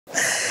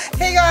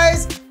Hey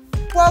guys,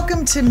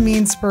 welcome to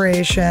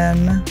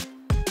Meanspiration.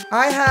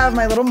 I have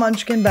my little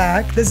munchkin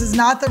back. This is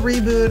not the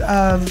reboot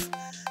of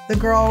the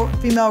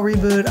female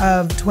reboot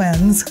of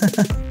Twins.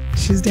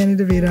 She's Danny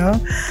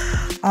DeVito.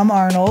 I'm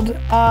Arnold.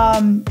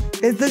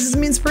 This is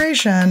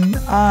Meanspiration.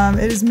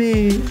 It is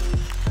me,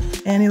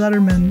 Annie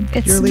Lederman,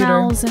 your leader. It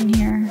smells in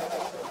here.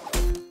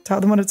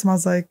 Tell them what it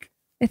smells like.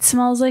 It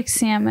smells like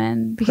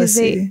salmon because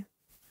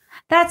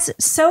that's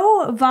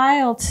so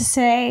vile to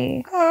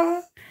say.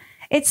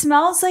 It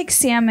smells like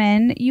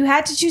salmon. You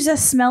had to choose a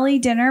smelly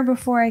dinner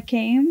before I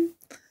came.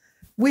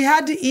 We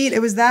had to eat.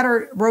 It was that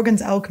or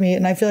Rogan's elk meat,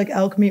 and I feel like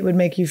elk meat would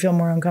make you feel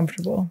more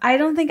uncomfortable. I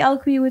don't think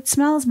elk meat would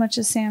smell as much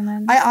as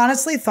salmon. I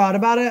honestly thought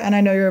about it, and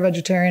I know you're a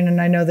vegetarian,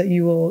 and I know that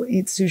you will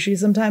eat sushi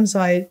sometimes, so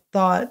I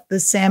thought the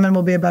salmon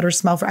will be a better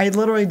smell for. I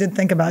literally did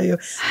think about you.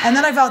 And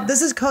then I felt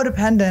this is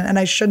codependent, and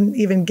I shouldn't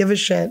even give a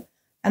shit,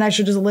 and I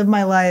should just live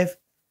my life,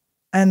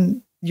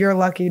 and you're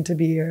lucky to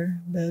be here,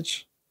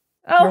 bitch.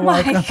 Oh You're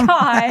my welcome.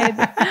 God.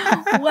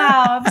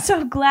 Wow. I'm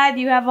so glad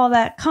you have all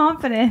that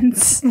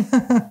confidence.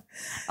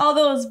 All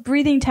those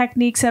breathing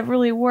techniques have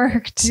really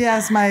worked.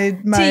 Yes, my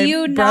to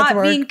you not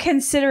work. being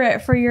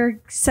considerate for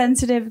your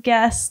sensitive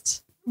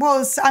guest.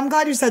 Well, I'm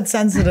glad you said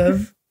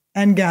sensitive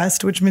and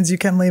guest, which means you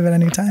can leave at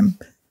any time.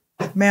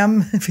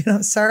 Ma'am, if you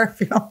don't, sir,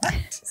 if you don't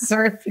mind.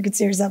 Sir, if you could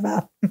see yourself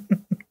out.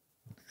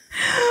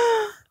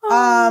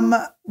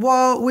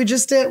 Well, we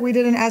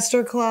did an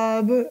Esther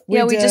Club. We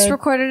just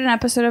recorded an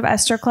episode of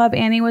Esther Club.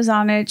 Annie was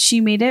on it. She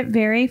made it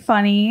very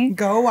funny.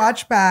 Go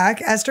watch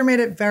back. Esther made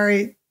it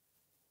very,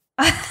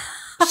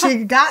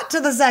 she got to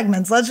the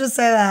segments. Let's just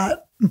say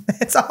that.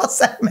 It's all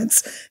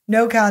segments,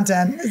 no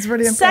content. It's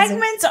pretty impressive.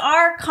 Segments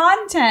are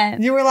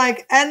content. You were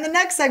like, and the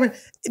next segment,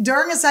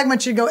 during a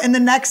segment, she'd go, in the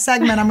next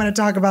segment, I'm going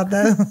to talk about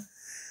this.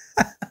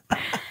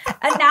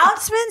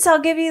 Announcements, I'll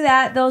give you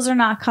that. Those are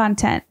not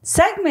content.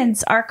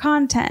 Segments are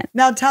content.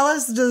 Now tell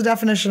us the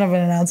definition of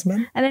an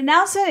announcement. An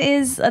announcement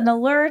is an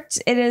alert.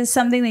 It is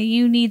something that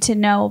you need to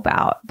know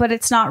about, but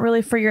it's not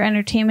really for your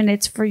entertainment.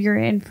 It's for your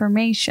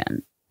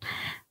information.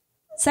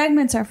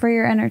 Segments are for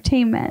your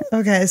entertainment.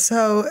 Okay,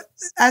 so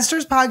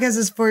Esther's podcast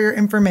is for your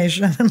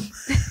information.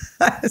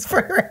 It's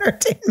for your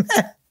entertainment.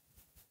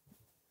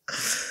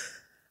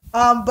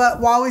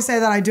 But while we say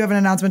that, I do have an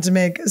announcement to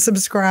make.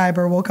 Subscribe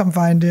or we'll come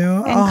find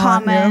you. And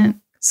comment.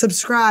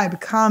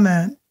 Subscribe,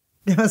 comment,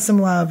 give us some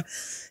love.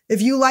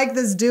 If you like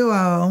this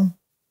duo,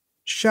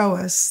 show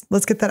us.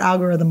 Let's get that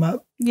algorithm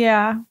up.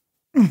 Yeah.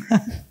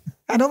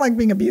 I don't like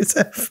being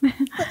abusive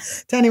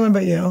to anyone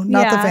but you,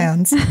 not the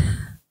fans.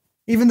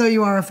 Even though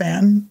you are a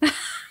fan.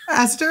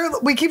 Esther,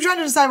 we keep trying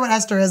to decide what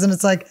Esther is, and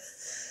it's like,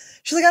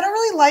 she's like, I don't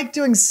really like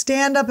doing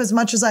stand-up as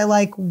much as I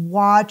like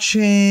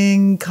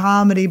watching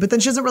comedy, but then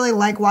she doesn't really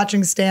like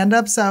watching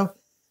stand-up, so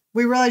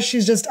we realize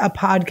she's just a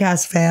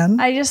podcast fan.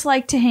 I just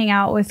like to hang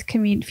out with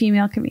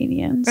female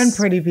comedians. And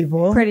pretty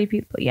people. Pretty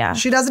people, yeah.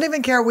 She doesn't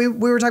even care. We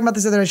were talking about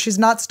this the other day. She's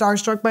not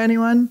starstruck by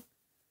anyone.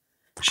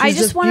 She's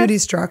just beauty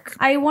struck.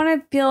 I want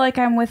to feel like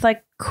I'm with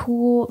like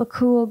the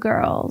cool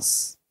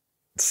girls.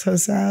 So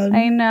sad.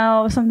 I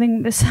know.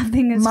 Something is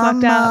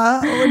fucked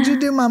up. What'd you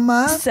do,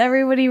 mama?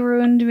 Everybody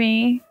ruined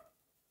me.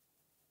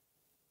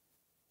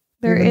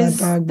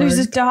 There's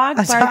a dog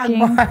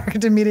barking. A dog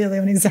barked immediately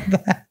when he said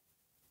that.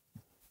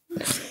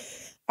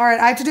 All right,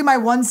 I have to do my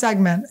one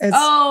segment.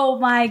 Oh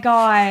my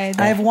God.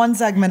 I have one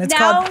segment. It's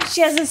now called...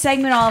 she has a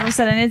segment all of a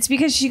sudden. It's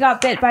because she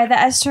got bit by the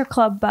Esther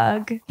Club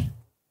bug.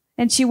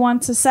 And she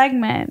wants a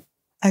segment.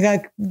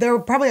 There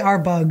probably are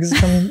bugs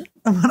from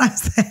when I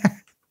was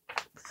there.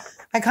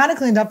 I kind of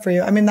cleaned up for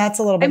you. I mean, that's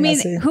a little bit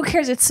messy. Who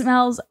cares? It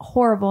smells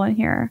horrible in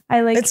here.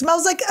 It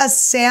smells like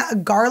a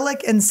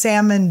garlic and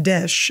salmon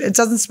dish. It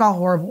doesn't smell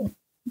horrible.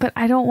 But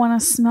I don't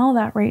want to smell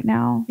that right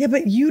now. Yeah,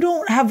 but you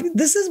don't have...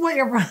 This is what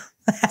your...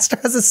 Esther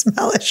has a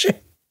smell issue.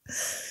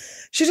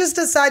 She just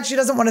decides she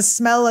doesn't want to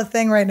smell a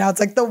thing right now. It's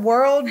like the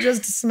world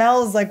just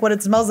smells like what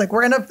it smells like.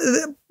 We're in a...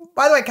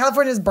 By the way,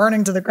 California is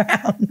burning to the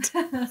ground.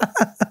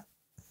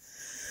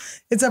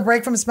 It's a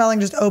break from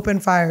smelling just open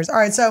fires. All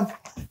right, so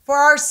for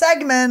our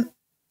segment,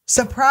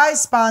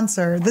 surprise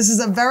sponsor. This is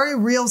a very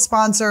real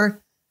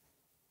sponsor.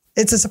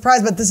 It's a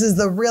surprise, but this is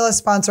the realest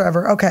sponsor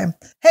ever. Okay.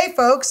 Hey,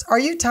 folks, are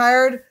you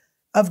tired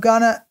of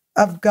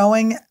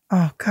going...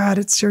 Oh, God,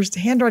 it's your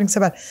handwriting so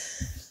bad.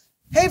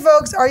 Hey,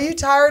 folks, are you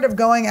tired of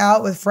going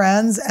out with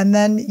friends and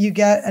then you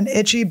get an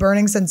itchy,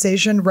 burning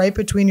sensation right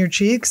between your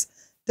cheeks?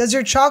 Does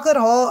your chocolate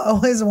hole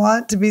always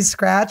want to be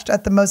scratched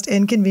at the most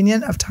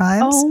inconvenient of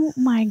times? Oh,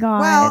 my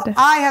God. Well,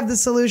 I have the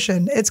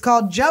solution. It's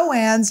called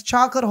Joann's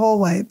Chocolate Hole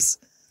Wipes.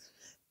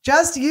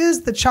 Just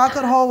use the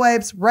chocolate hole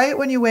wipes right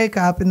when you wake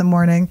up in the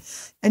morning,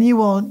 and you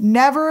will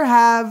never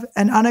have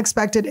an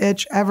unexpected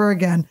itch ever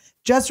again.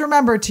 Just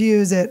remember to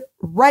use it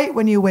right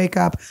when you wake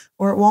up,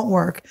 or it won't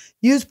work.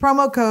 Use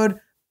promo code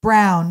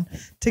BROWN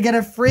to get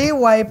a free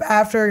wipe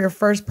after your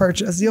first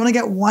purchase. You only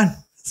get one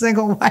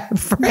single wipe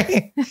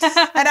free.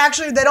 And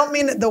actually, they don't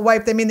mean the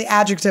wipe, they mean the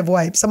adjective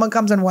wipe. Someone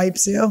comes and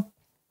wipes you.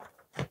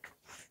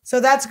 So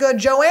that's good.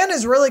 Joann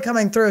is really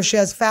coming through. She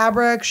has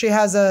fabric. She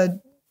has a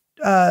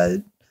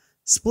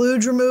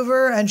splooge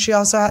remover, and she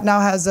also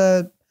now has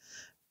a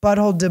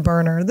butthole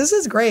deburner. This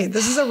is great.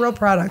 This is a real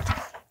product.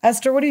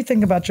 Esther, what do you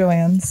think about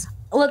Joann's?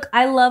 Look,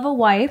 I love a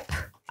wipe.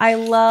 I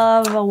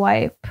love a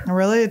wipe.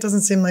 Really? It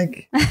doesn't seem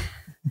like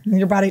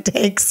your body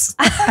takes.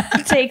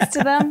 Takes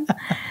to them.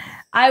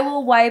 I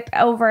will wipe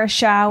over a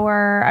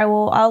shower.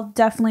 I'll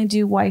definitely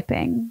do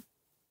wiping.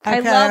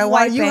 Okay, I love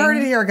wiping. You heard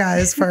it here,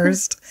 guys,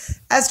 first.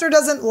 Esther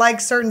doesn't like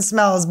certain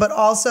smells, but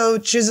also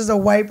chooses a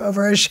wipe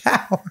over a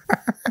shower.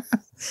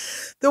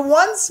 The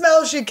one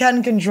smell she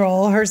can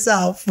control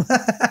herself.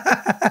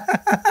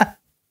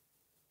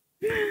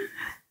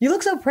 You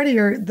look so pretty.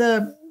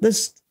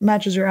 This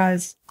matches your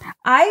eyes.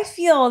 I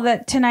feel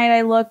that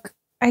tonight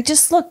I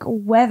just look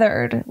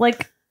weathered.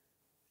 Like,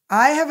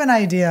 I have an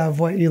idea of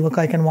what you look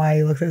like and why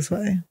you look this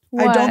way.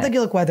 What? I don't think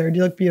you look weathered.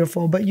 You look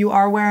beautiful, but you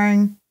are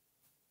wearing,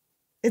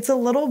 it's a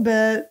little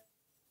bit,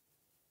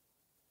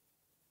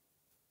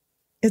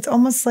 it's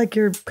almost like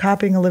you're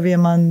copying Olivia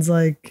Munn's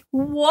like.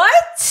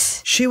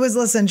 What? She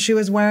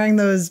was wearing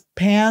those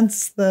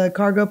pants, the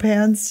cargo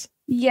pants.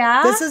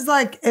 Yeah. This is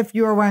like if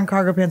you were wearing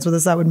cargo pants with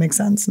us, that would make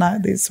sense,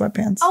 not these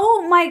sweatpants.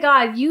 Oh my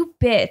God, you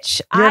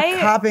bitch. You're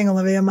copying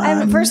Olivia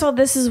Munn. First of all,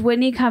 this is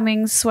Whitney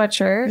Cummings'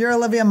 sweatshirt. You're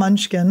Olivia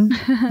Munchkin.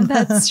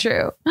 That's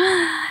true.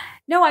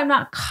 No, I'm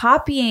not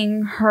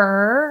copying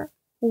her.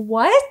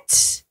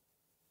 What?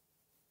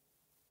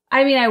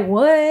 I mean, I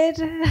would.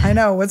 I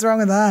know. What's wrong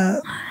with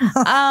that?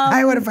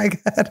 I would if I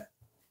could.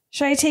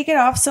 Should I take it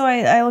off so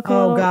I look a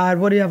little... Oh God,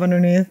 what do you have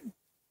underneath?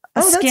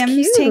 A Skims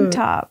cute. tank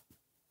top.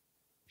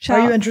 Are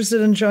you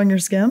interested in showing your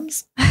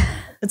Skims?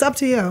 It's up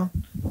to you.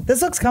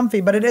 This looks comfy,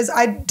 but it is.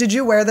 Did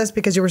you wear this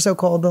because you were so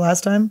cold the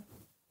last time?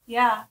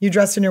 Yeah. You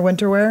dressed in your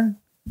winter wear?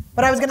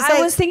 But I was going to say.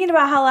 I was thinking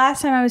about how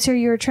last time I was here,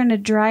 you were trying to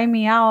dry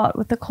me out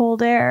with the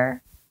cold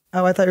air.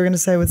 Oh, I thought you were going to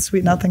say with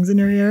sweet nothings in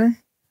your ear.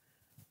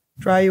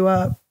 Dry you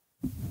up.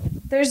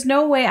 There's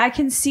no way. I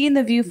can see in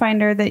the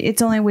viewfinder that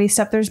it's only waist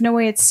up. There's no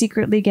way it's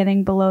secretly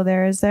getting below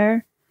there, is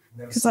there?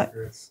 No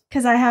secrets.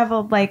 Because I have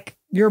a like.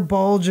 Your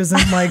bulge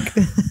isn't like,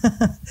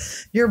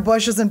 your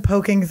bush isn't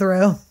poking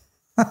through.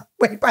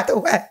 Wait, by the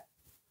way,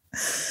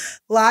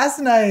 last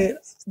night,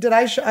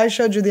 I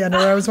showed you the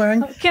underwear I was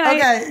wearing?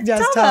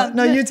 Yes, tell.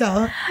 No, you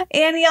tell.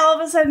 Annie, all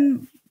of a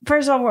sudden,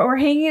 first of all, we're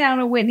hanging out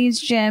at Whitney's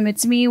gym.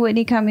 It's me,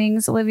 Whitney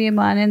Cummings, Olivia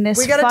Munn, and this.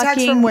 We got a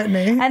text from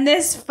Whitney. And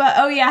this,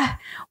 oh yeah,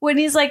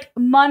 Whitney's like,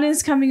 Munn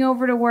is coming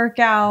over to work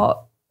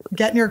out.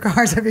 Get in your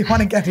cars if you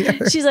want to get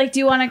here. She's like, do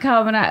you want to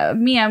come? And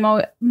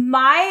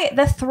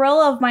the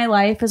thrill of my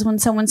life is when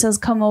someone says,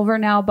 come over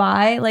now,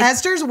 bye. Like,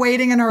 Esther's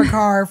waiting in her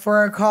car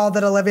for a call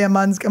that Olivia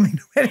Munn's coming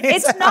to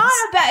Whitney's house.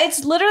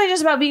 It's literally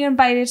just about being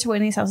invited to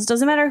Whitney's house. It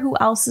doesn't matter who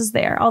else is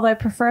there. Although I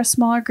prefer a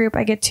smaller group.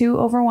 I get too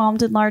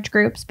overwhelmed in large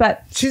groups,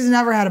 but. She's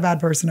never had a bad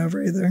person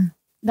over either.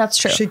 That's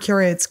true. She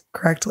curates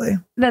correctly.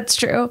 That's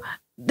true.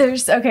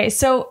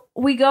 So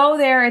we go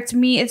there. It's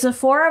me. It's the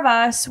four of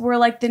us. We're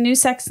like the new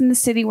Sex in the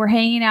City. We're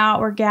hanging out.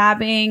 We're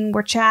gabbing.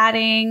 We're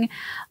chatting.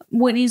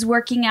 Whitney's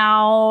working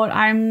out.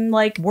 I'm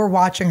like, we're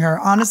watching her.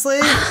 Honestly,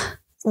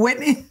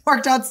 Whitney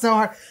worked out so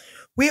hard.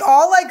 We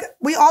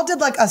all did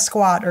like a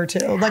squat or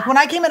two. Like when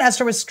I came in,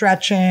 Esther was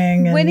stretching.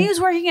 And Whitney was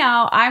working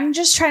out. I'm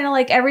just trying to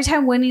like, every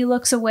time Whitney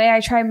looks away,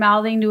 I try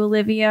mouthing to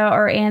Olivia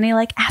or Annie,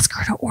 like, ask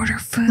her to order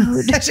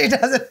food. She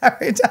does it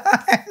every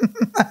time.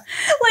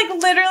 Like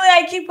literally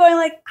I keep going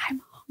like,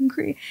 I'm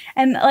hungry.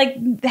 And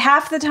like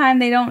half the time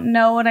they don't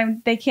know what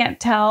they can't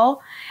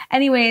tell.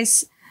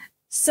 Anyways,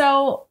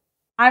 so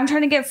I'm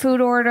trying to get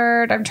food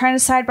ordered. I'm trying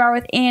to sidebar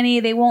with Annie.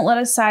 They won't let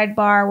us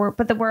sidebar.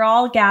 But we're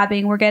all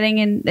gabbing. We're getting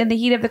in the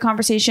heat of the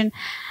conversation.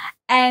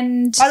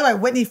 And by the way,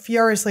 Whitney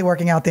furiously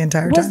working out the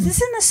entire time. Was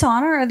this in the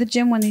sauna or the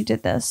gym when you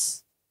did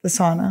this? The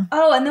sauna.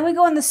 Oh, and then we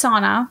go in the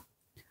sauna,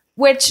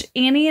 which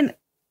Annie and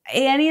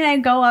I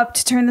go up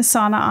to turn the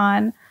sauna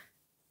on.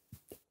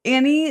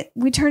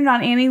 We turned it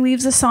on. Annie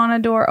leaves the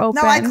sauna door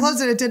open. No, I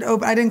closed it. It did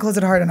open. I didn't close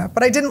it hard enough,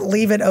 but I didn't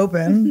leave it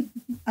open.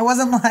 I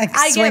wasn't like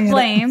I get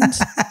blamed.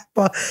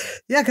 Well,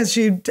 yeah, because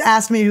she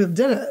asked me who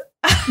did it.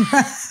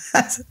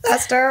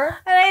 Esther.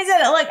 And I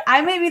said, look,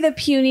 I may be the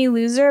puny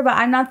loser, but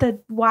I'm not the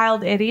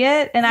wild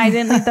idiot. And I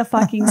didn't leave the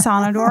fucking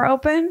sauna door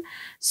open.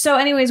 So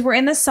anyways, we're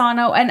in the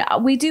sauna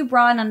and we do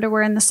bra and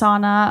underwear in the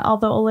sauna.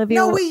 Although Olivia.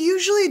 No, we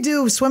usually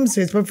do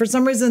swimsuits, but for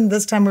some reason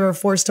this time we were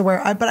forced to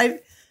wear.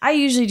 I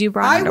usually do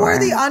bra and underwear. I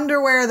wore the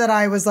underwear that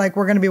I was like,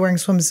 we're going to be wearing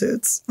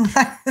swimsuits.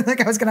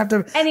 Like I was going to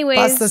have to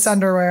bust this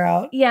underwear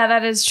out. Yeah,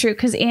 that is true.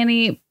 Because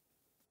Annie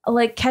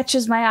like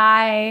catches my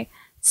eye,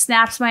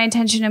 snaps my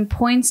attention and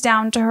points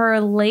down to her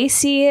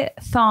lacy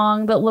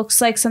thong that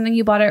looks like something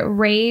you bought at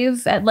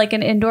Rave at like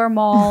an indoor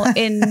mall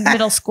in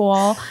middle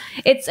school.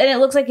 And it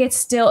looks like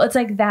it's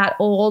like that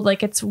old,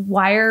 like it's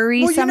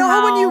wiry somehow. You know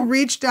how when you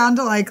reach down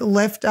to like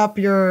lift up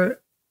your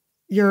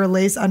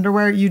lace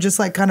underwear, you just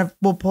like kind of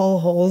will pull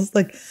holes.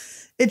 Like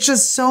it's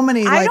just so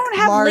many. I don't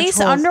have lace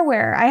holes.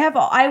 underwear.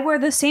 I wear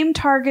the same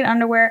Target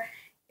underwear.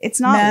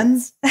 It's not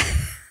men's.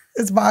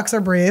 It's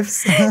boxer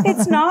briefs.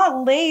 It's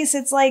not lace.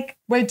 It's like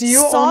wait. Do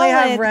you only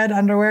have red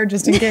underwear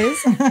just in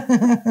case?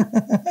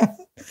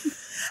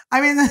 I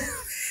mean,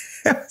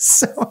 It was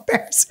so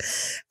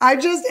embarrassing.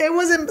 It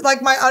wasn't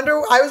like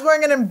I was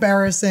wearing an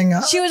embarrassing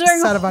She was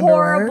wearing set of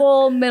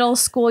horrible middle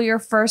school, your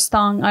first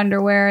thong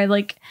underwear.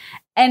 Like,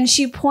 and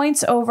she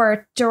points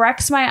over,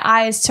 directs my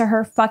eyes to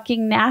her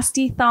fucking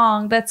nasty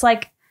thong that's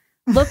like,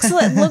 looks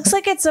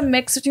like it's a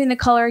mix between the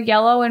color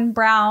yellow and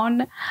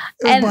brown. It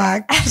was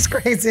black. It's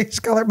crazy. She's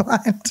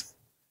colorblind.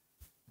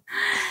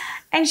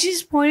 And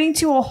she's pointing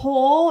to a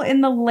hole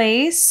in the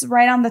lace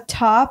right on the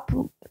top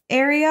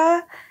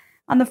area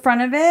on the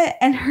front of it.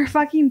 And her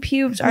fucking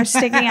pubes are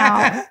sticking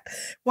out.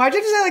 Why'd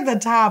you say like the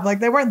top? Like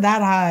they weren't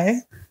that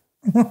high.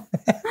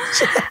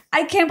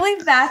 I can't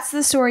believe that's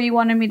the story you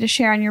wanted me to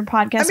share on your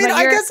podcast. I mean,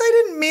 I guess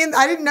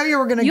I didn't know you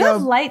were going to go. You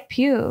have light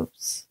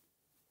pubes.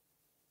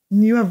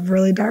 You have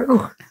really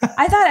dark.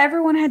 I thought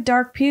everyone had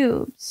dark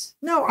pubes.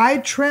 No, I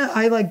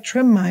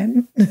trim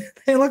mine.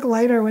 They look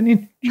lighter when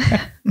you trim.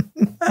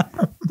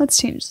 Let's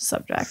change the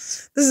subject.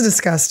 This is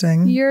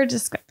disgusting. You're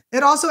disgusting.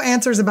 It also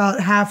answers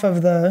about half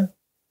of the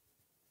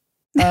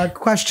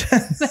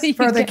questions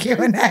for the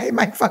Q&A,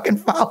 my fucking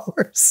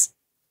followers.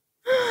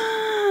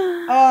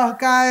 Oh,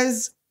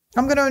 guys,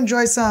 I'm going to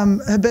enjoy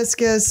some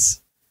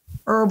hibiscus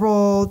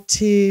herbal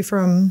tea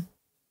from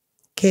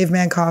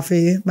Caveman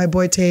Coffee. My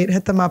boy Tate,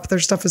 hit them up. Their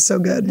stuff is so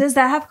good. Does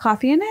that have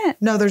coffee in it?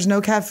 No, there's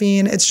no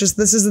caffeine. It's just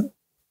this is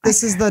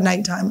the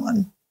nighttime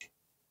one.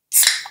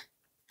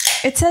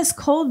 It says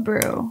cold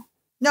brew.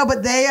 No,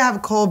 but they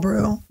have cold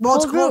brew. Well,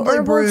 Cold it's coldly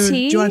herbal brewed.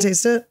 tea? Do you want to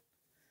taste it?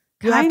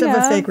 You have to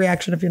have a fake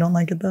reaction if you don't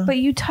like it, though. But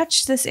you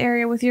touched this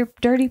area with your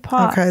dirty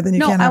paw. Okay, then you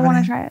can't have I want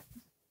any. to try it.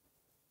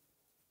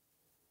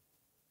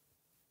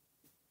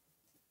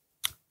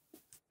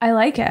 I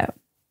like it.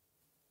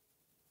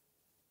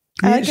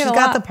 I like it a lot. She's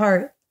got the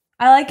part.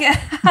 I like it.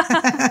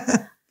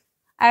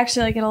 I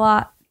actually like it a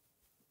lot.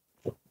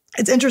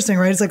 It's interesting,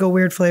 right? It's like a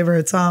weird flavor.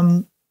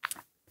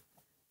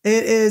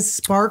 It is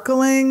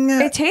sparkling.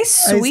 It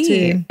tastes sweet.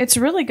 Tea. It's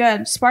really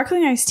good.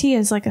 Sparkling iced tea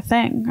is like a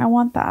thing. I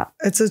want that.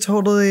 It's a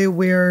totally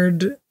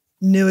weird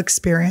new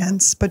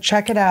experience, but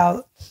check it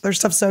out. Their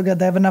stuff's so good.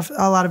 They have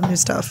a lot of new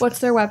stuff. What's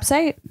their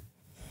website?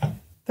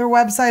 Their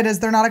website is,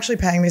 they're not actually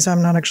paying me, so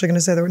I'm not actually going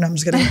to say that. No, I'm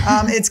just kidding.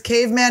 It's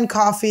Caveman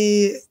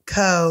Coffee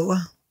Co.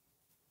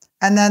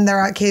 And then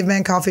they're at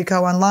Caveman Coffee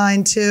Co.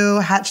 online too.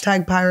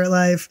 # Pirate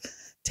Life.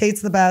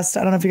 Tate's the best.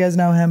 I don't know if you guys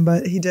know him,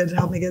 but he did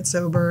help me get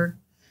sober.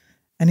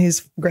 And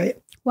he's great.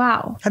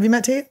 Wow. Have you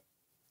met Tate?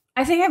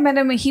 I think I met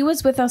him. He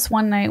was with us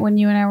one night when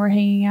you and I were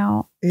hanging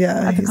out.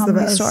 Yeah, at the he's comedy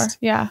the best. store.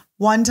 Yeah.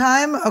 One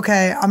time,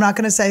 okay, I'm not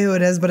going to say who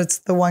it is, but it's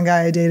the one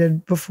guy I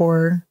dated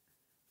before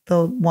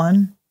the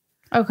one.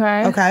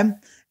 Okay. Okay.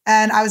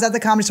 And I was at the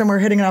comedy store and we were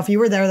hitting it off. You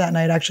were there that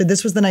night, actually.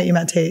 This was the night you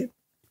met Tate.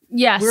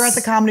 Yes. We were at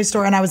the comedy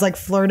store and I was like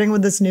flirting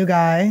with this new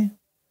guy.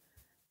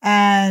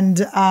 And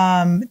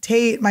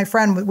Tate, my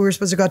friend, we were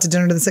supposed to go out to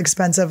dinner to this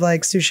expensive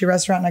like sushi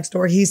restaurant next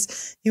door. He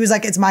was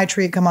like, it's my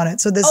treat. Come on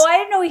it. So this. Oh, I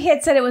didn't know he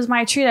had said it was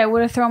my treat. I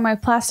would have thrown my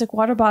plastic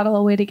water bottle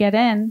away to get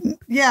in.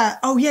 Yeah.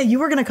 Oh yeah. You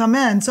were going to come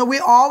in. So we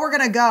all were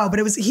going to go, but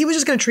he was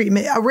just going to treat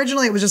me.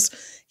 Originally it was just,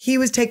 he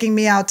was taking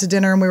me out to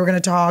dinner and we were going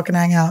to talk and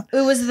hang out.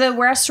 It was the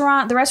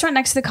restaurant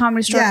next to the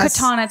comedy store, Yes.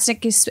 Katana. It's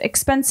like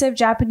expensive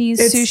Japanese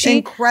It's sushi.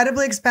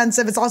 incredibly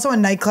expensive. It's also a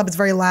nightclub. It's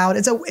very loud.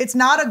 It's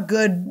not a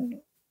good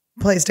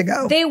place to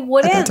go. They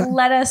wouldn't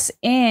let us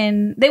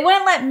in. They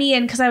wouldn't let me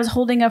in because I was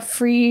holding a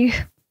free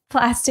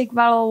plastic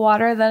bottle of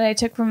water that I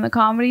took from the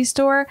comedy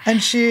store. And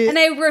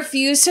I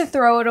refused to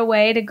throw it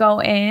away to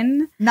go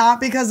in. Not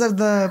because of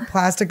the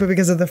plastic, but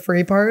because of the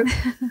free part.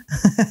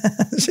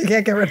 She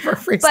can't get rid of her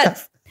free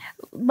stuff.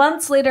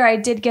 Months later, I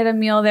did get a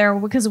meal there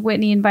because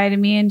Whitney invited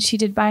me and she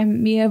did buy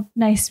me a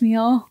nice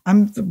meal.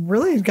 I'm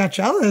really got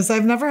jealous.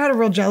 I've never had a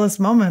real jealous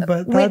moment,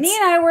 but Whitney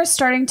and I were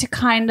starting to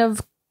kind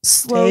of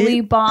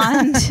slowly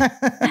bond.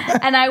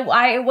 And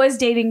I was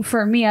dating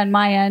for me on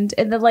my end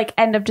in the like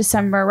end of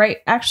December, right?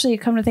 Actually,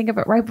 come to think of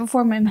it, right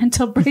before my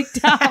mental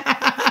breakdown.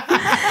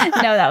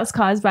 No, that was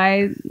caused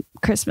by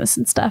Christmas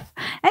and stuff.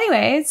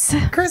 Anyways.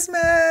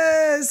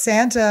 Christmas,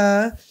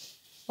 Santa.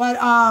 But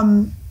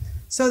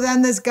so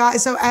then this guy,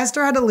 so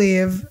Esther had to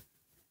leave.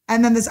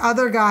 And then this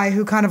other guy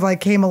who kind of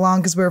like came along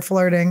because we were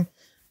flirting.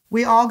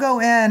 We all go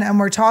in and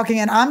we're talking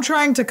and I'm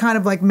trying to kind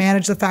of like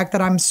manage the fact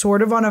that I'm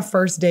sort of on a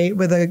first date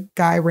with a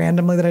guy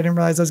randomly that I didn't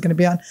realize I was going to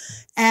be on.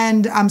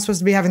 And I'm supposed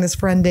to be having this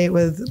friend date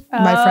with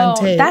my friend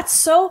Tate. That's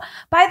so,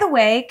 by the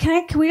way,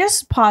 can we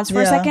just pause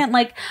for a second?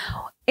 Like,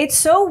 it's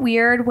so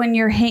weird when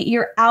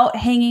you're out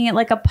hanging at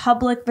like a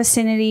public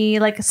vicinity,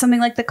 like something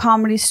like the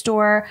comedy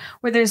store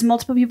where there's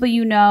multiple people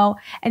you know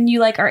and you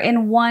like are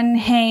in one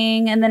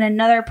hang and then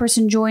another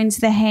person joins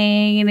the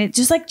hang and it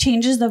just like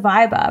changes the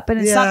vibe up and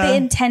it's not the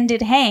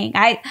intended hang.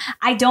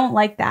 I don't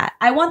like that.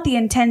 I want the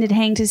intended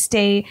hang to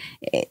stay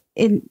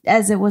in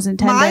as it was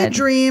intended. My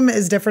dream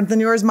is different than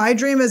yours. My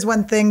dream is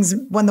when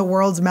the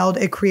worlds meld,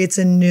 it creates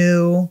a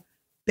new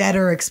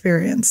better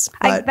experience.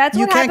 But that's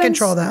you what can't happens.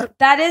 control that.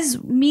 That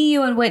is me,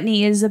 you, and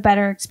Whitney is a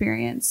better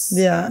experience.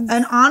 Yeah.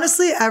 And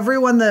honestly,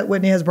 everyone that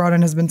Whitney has brought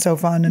in has been so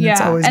fun. And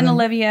it's always and been,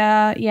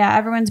 Olivia. Yeah,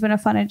 everyone's been a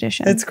fun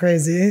addition. it's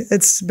crazy.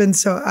 It's been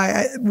so,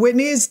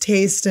 Whitney's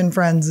taste in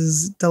Friends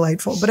is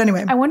delightful. But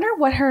anyway. I wonder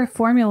what her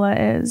formula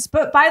is.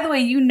 But by the way,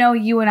 you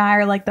and I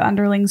are like the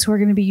underlings who are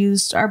going to be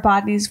used our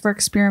bodies for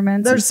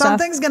experiments. There's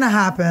something's going to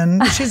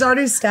happen. She's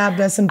already stabbed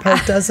us and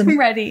poked us. And I'm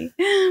ready.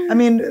 I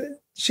mean,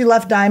 she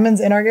left diamonds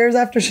in our ears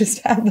after she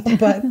stabbed them,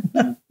 but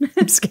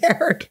I'm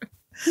scared.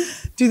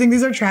 Do you think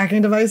these are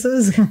tracking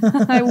devices?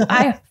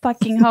 I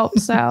fucking hope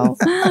so.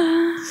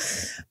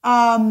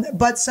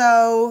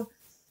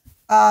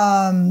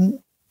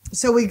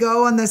 So we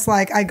go on this,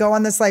 like, I go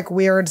on this like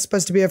weird,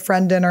 supposed to be a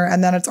friend dinner.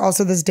 And then it's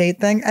also this date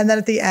thing. And then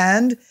at the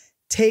end,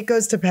 Tate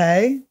goes to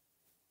pay,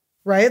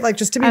 right? Like,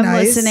 just to be nice. I'm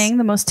listening,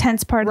 the most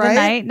tense part of the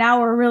night.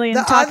 Now we're really in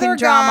talking other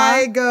drama.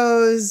 Guy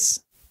goes,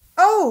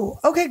 oh,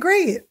 okay,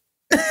 great.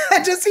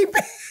 Just he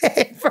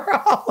paid for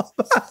all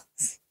of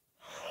us.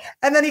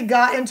 And then he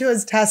got into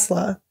his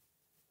Tesla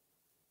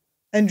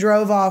and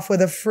drove off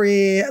with a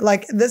free,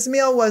 like, this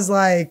meal was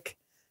like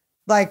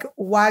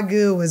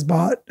Wagyu was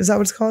bought. Is that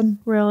what it's called?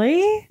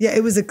 Really? Yeah,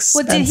 it was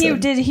expensive. Well,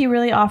 did he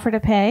really offer to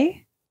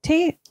pay,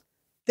 Tate?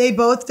 They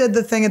both did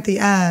the thing at the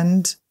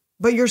end,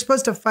 but you're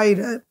supposed to fight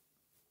it.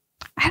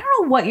 I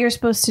don't know what you're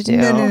supposed to do.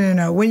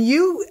 No. When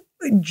you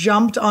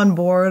jumped on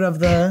board of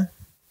the,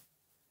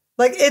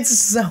 like, it's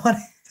so...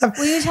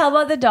 Will you tell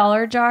about the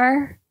dollar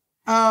jar?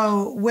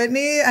 Oh,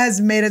 Whitney has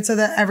made it so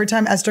that every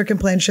time Esther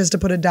complains, she has to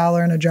put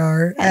 $1 in a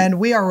jar, and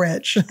we are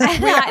rich.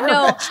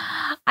 No,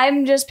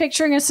 I'm just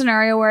picturing a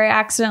scenario where I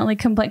accidentally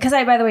complain, because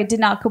I, by the way, did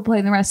not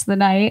complain the rest of the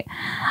night.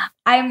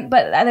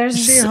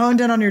 She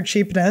honed in on your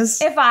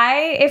cheapness. If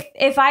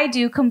I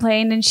do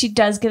complain and she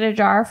does get a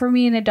jar for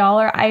me and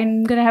 $1,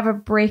 I'm gonna have a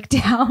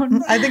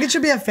breakdown. I think it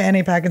should be a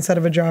fanny pack instead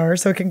of a jar,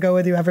 so it can go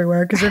with you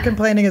everywhere. Because your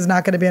complaining is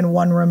not going to be in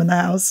one room in the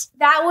house.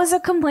 That was a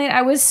complaint.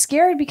 I was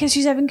scared because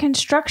she's having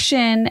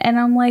construction, and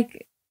I'm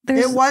like,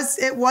 it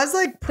was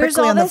like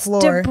prickly on the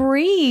floor.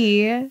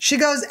 Debris. She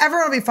goes,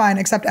 everyone will be fine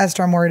except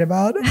Esther. I'm worried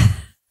about.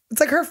 It's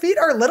like her feet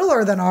are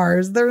littler than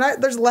ours. They're not.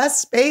 There's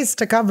less space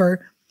to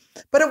cover.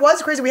 But it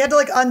was crazy. We had to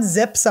like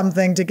unzip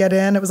something to get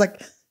in. It was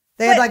like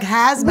they had like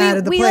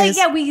hazmated the place.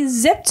 We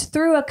zipped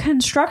through a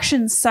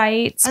construction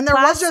site. And there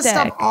was just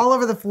stuff all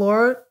over the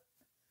floor.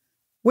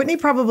 Whitney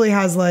probably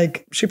has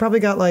like, she probably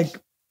got like.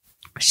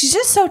 She's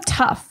just so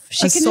tough.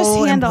 She can soul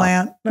just handle.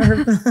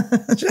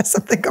 Implant. She has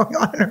something going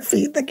on in her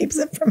feet that keeps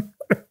it from.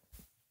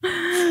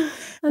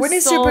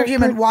 Whitney's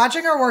superhuman.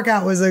 Watching her work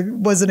out was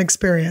an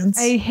experience.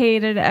 I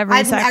hated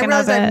every second of it. I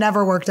realized I've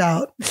never worked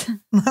out.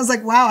 I was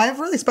like, wow, I've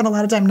really spent a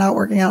lot of time not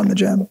working out in the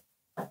gym.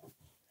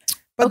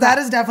 But that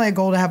is definitely a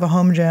goal, to have a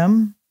home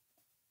gym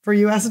for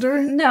you,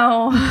 Esther.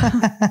 No,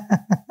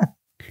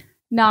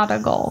 not a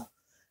goal.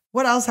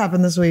 What else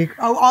happened this week?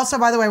 Oh, also,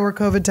 by the way, we're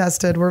COVID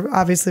tested. We're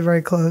obviously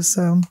very close.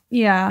 So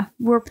yeah,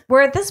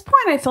 we're at this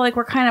point. I feel like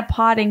we're kind of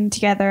potting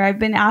together. I've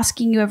been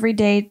asking you every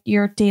day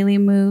your daily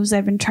moves.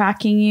 I've been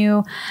tracking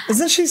you.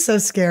 Isn't she so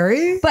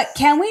scary? But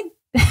can we?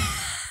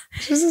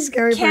 She's a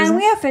scary person. Can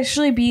we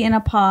officially be in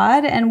a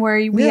pod and where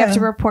we have to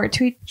report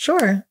to each?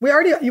 Sure. We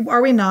already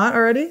are. We not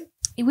already?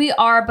 We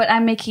are, but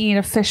I'm making it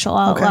official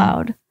out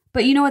loud.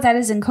 But you know what that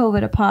is in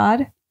COVID? A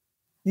pod.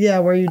 Yeah,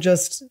 where you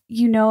just...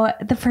 You know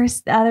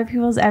the other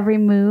people's every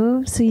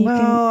move, so you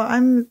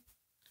can...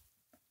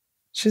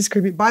 She's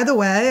creepy. By the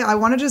way, I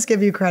want to just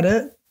give you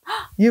credit.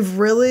 You've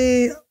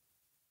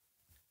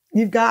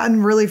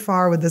gotten really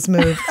far with this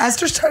move.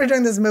 Esther started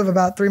doing this move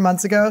about 3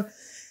 months ago.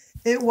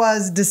 It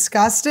was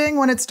disgusting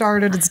when it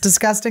started. It's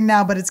disgusting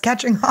now, but it's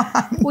catching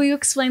on. Will you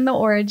explain the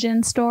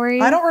origin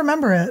story? I don't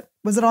remember it.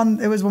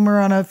 It was when we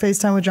were on a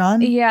FaceTime with John?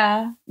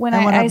 Yeah. When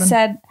I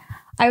said...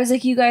 I was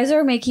like, you guys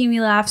are making me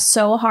laugh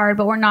so hard,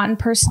 but we're not in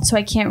person, so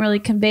I can't really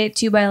convey it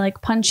to you by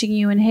like punching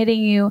you and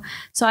hitting you.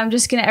 So I'm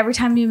just going to, every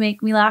time you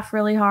make me laugh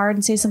really hard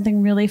and say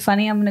something really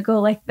funny, I'm going to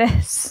go like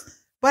this.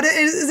 But it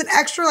is an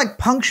extra like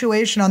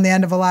punctuation on the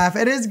end of a laugh.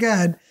 It is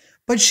good.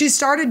 But she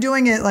started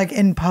doing it like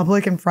in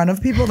public in front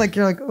of people. Like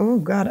you're like, oh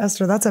God,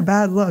 Esther, that's a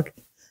bad look.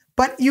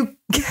 But you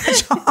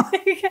catch on.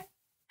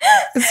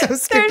 It's so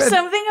stupid. There's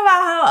something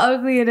about how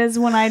ugly it is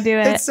when I do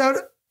it. It's so...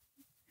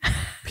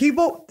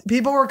 People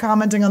were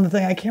commenting on the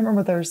thing. I can't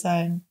remember what they were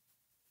saying.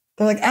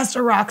 They're like,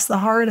 Esther rocks the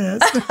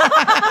hardest.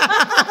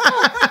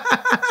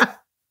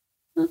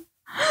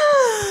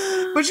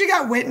 But she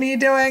got Whitney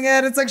doing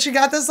it. It's like she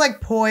got this like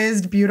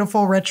poised,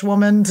 beautiful, rich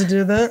woman to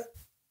do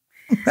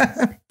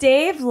that.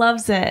 Dave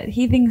loves it.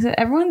 He thinks that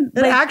everyone...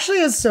 It actually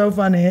is so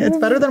funny. It's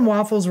better than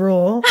Waffles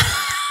Rule.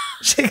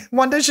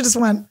 One day she just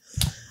went,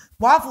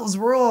 Waffles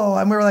Rule.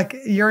 And we were like,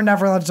 you're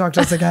never allowed to talk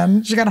to us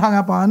again. She got hung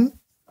up on.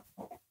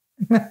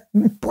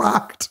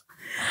 Blocked.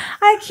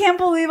 I can't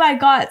believe I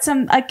got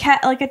a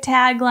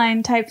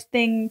tagline type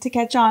thing to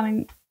catch on,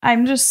 and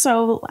I'm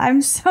so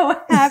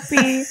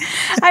happy.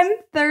 I'm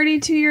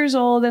 32 years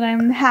old and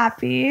I'm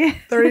happy.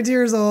 32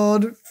 years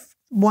old,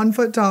 1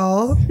 foot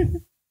tall,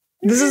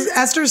 This is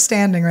Esther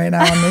standing right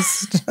now on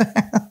this.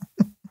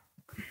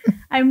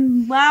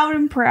 I'm loud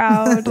and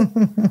proud.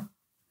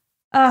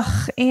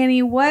 Ugh,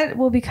 Annie, what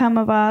will become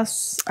of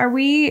us?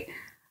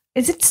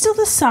 Is it still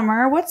the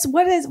summer?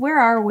 Where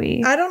are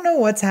we? I don't know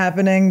what's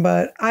happening,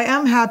 but I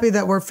am happy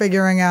that we're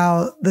figuring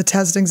out the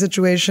testing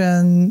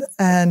situation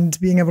and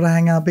being able to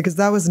hang out because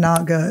that was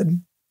not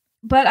good.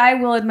 But I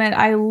will admit,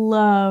 I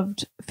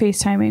loved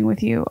FaceTiming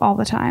with you all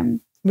the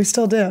time. We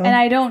still do. And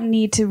I don't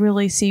need to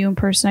really see you in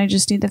person. I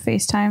just need the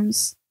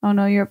FaceTimes. Oh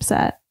no, you're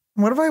upset.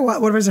 What if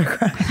I start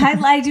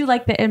crying? I do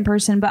like the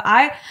in-person, but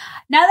now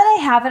that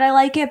I have it, I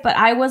like it, but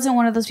I wasn't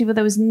one of those people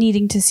that was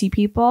needing to see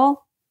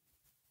people.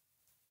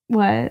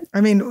 What?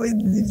 I mean,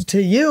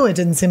 to you, it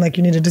didn't seem like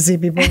you needed to see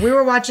people. We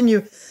were watching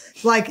you,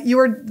 like you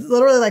were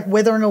literally like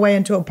withering away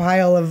into a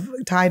pile of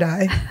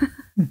tie-dye.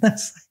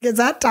 Is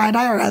that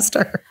tie-dye or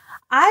Esther?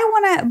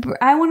 I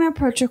want to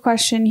approach a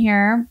question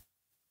here.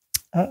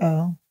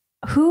 Uh-oh.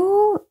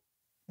 Who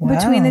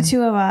between the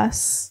two of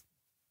us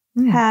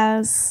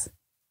has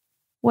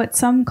what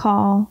some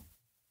call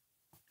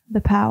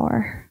the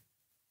power?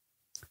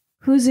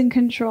 Who's in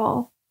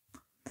control?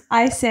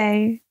 I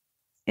say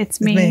it's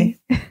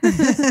me.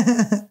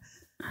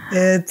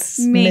 It's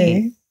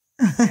me.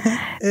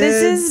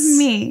 This is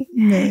me.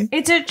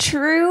 It's a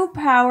true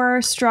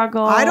power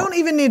struggle. I don't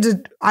need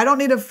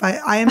to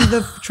fight. I am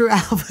the true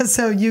alpha,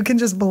 so you can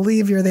just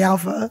believe you're the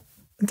alpha.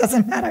 It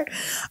doesn't matter.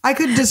 I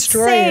could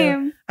destroy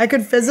you. I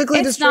could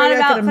physically destroy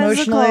you. I could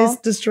emotionally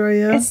destroy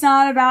you. It's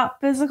not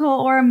about physical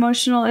or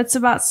emotional. It's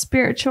about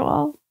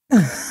spiritual.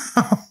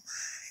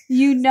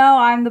 You know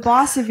I'm the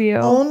boss of you.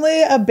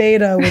 Only a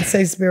beta would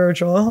say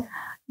spiritual.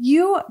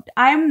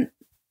 I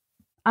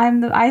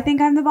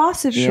think I'm the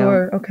boss of you.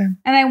 Sure, okay.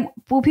 And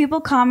will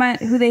people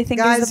comment who they think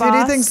is the boss? Guys, who do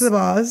you think's the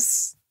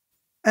boss?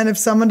 And if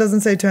someone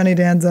doesn't say Tony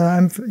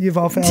Danza, you've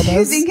all failed us. Do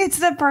you think it's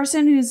the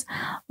person who's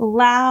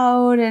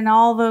loud and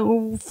all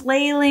the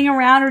flailing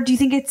around, or do you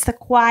think it's the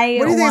quiet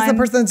one? What do you think it's the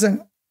person that's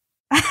doing?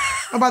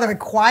 Oh, by the way,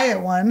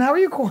 quiet one. How are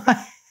you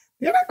quiet?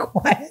 You're not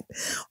quiet.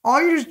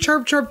 All you just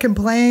chirp, chirp,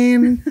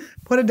 complain,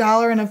 put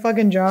 $1 in a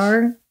fucking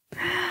jar.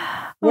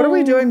 What are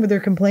we doing with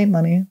your complaint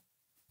money?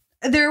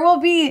 There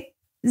will be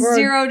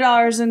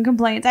 $0 in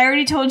complaints. I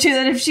already told you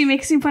that if she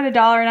makes me put $1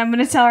 and I'm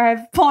going to tell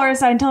her, pull her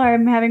aside and tell her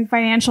I'm having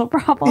financial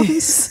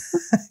problems.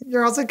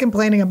 You're also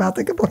complaining about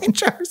the complaint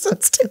jar, so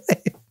it's too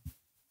late.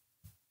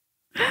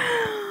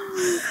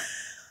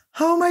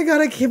 Oh my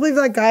God, I can't believe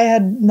that guy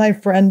had my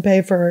friend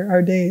pay for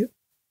our date. It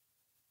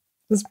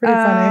was pretty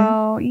funny.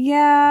 Oh,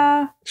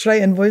 yeah. Should I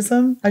invoice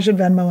him? I should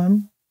Venmo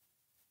him.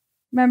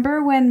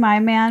 Remember when my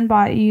man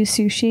bought you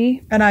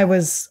sushi? And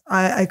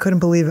I couldn't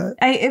believe it.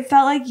 It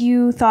felt like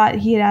you thought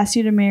he had asked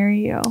you to marry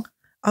you.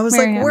 I was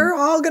like, we're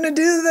all going to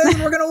do this.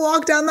 We're going to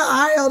walk down the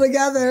aisle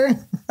together.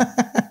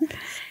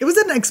 It was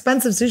an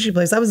expensive sushi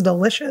place. That was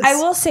delicious. I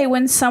will say,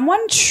 when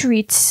someone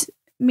treats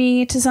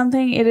me to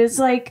something, it is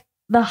like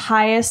the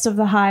highest of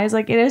the highs.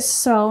 Like, it is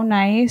so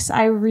nice.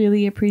 I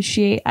really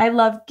appreciate. I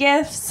love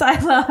gifts. I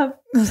love.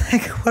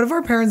 Like, what have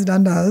our parents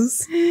done to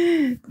us?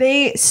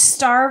 They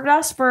starved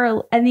us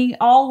for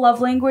all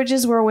love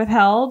languages were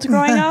withheld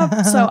growing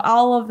up. So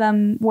all of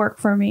them work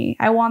for me.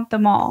 I want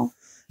them all.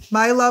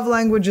 My love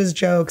language is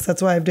jokes.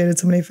 That's why I've dated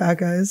so many fat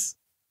guys.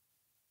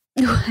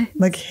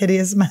 Like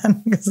hideous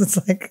men, because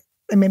it's like,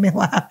 they made me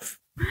laugh.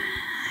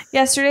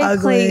 Yesterday,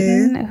 Ugly.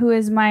 Clayton, who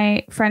is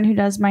my friend who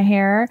does my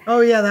hair. Oh,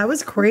 yeah, that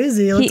was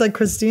crazy. It looked like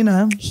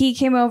Christina. He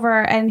came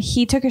over and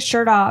he took his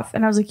shirt off.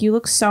 And I was like, you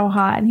look so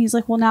hot. And he's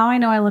like, well, now I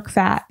know I look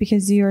fat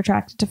because you're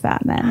attracted to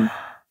fat men.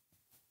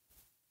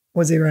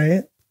 Was he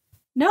right?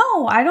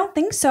 No, I don't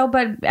think so.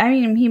 But I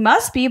mean, he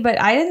must be.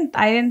 But I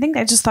didn't think.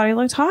 I just thought he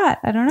looked hot.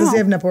 I don't know. Does he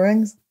have nipple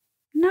rings?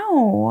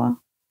 No.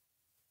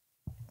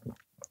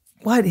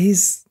 What?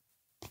 He's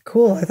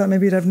cool. I thought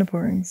maybe he'd have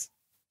nipple rings.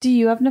 Do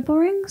you have nipple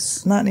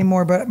rings? Not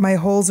anymore, but my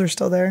holes are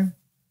still there.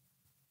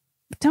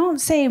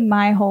 Don't say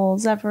my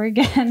holes ever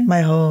again.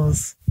 My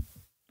holes.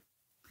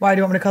 Why do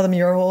you want me to call them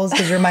your holes?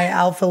 Because you're my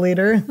alpha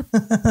leader.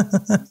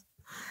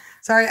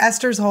 Sorry,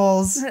 Esther's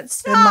holes.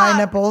 Stop. In my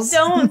nipples.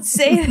 Don't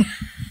say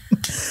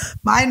that.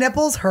 My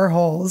nipples, her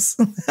holes.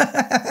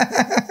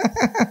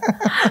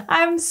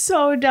 I'm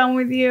so done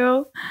with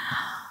you.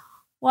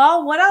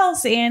 Well, what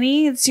else,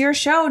 Annie? It's your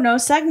show. No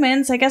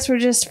segments. I guess we're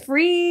just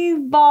free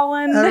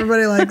balling.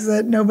 Everybody likes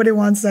it. Nobody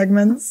wants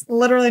segments.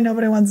 Literally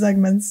nobody wants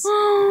segments.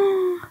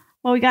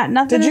 Well, we got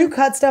nothing. Did you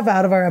cut stuff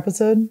out of our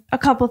episode? A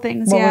couple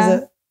things, What yeah.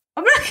 was it?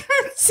 I'm not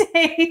going to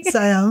say.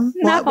 Say them.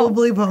 No. We'll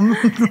bleep them.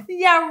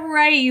 Yeah,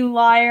 right, you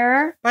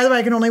liar. By the way,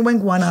 I can only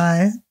wink one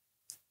eye.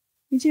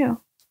 You do.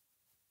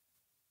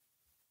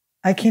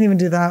 I can't even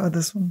do that with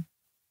this one.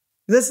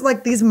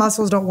 These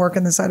muscles don't work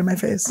in the side of my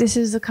face. This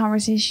is the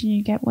conversation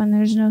you get when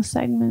there's no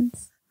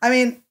segments. I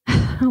mean,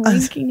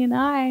 winking an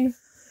eye.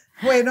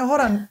 Wait, no, hold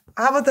on.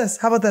 How about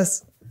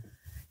this?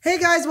 Hey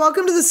guys,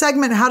 welcome to the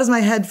segment. How does my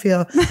head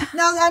feel?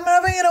 Now I'm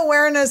having an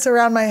awareness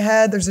around my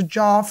head. There's a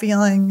jaw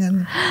feeling,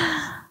 and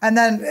And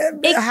then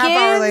It a half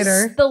hour gives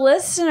later, the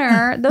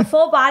listener the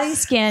full body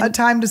scan. a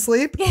time to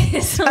sleep,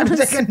 time to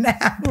take a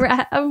nap.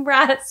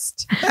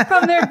 Rest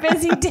from their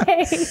busy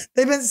day.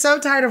 They've been so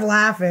tired of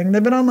laughing.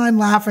 They've been online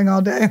laughing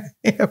all day.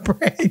 They need a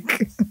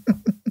break.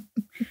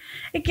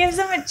 It gives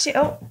them a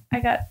oh,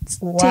 I got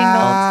tangled.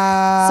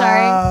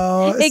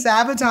 Wow. Sorry.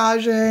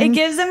 Sabotaging. It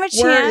gives them a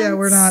chance.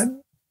 We're not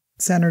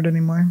centered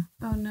anymore.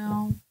 Oh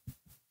no.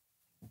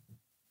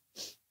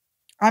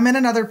 I'm in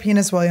another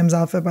Penis Williams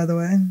outfit, by the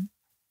way.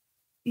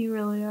 You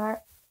really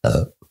are.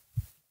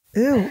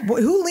 Ew.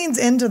 Who leans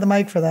into the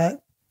mic for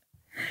that?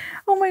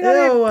 Oh my God.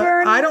 Ew. It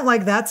burned. I don't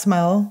like that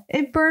smell.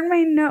 It burned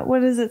my nose.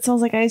 What is it? It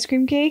smells like ice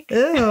cream cake.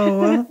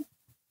 Ew.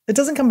 It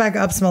doesn't come back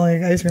up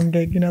smelling like ice cream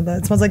cake. You know that?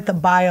 It smells like the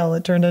bile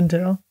it turned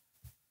into.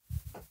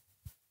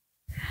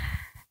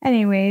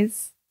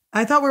 Anyways.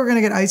 I thought we were going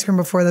to get ice cream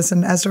before this,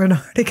 and Esther had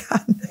already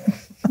gotten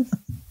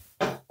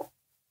it.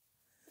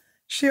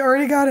 She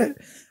already got it.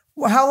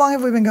 How long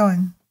have we been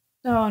going?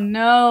 Oh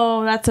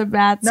no, that's a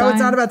bad sign. No, it's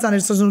not a bad sign. I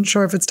just wasn't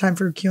sure if it's time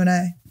for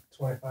Q&A.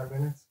 25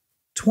 minutes.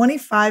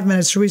 25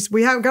 minutes. Should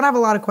we're going to have a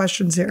lot of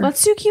questions here.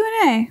 Let's do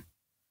Q&A.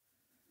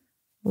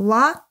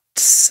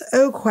 Lots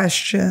of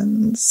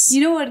questions.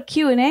 You know what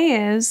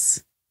Q&A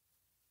is?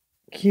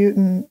 Cute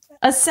and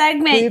A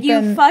segment you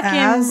and fucking...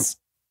 ass.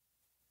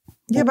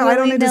 Yeah, but I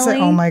don't need to say,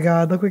 oh my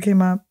God, look what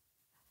came up.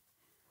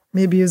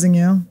 Me abusing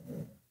you.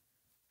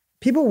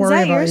 People worry Is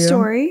that about your you.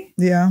 story?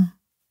 Yeah.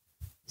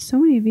 So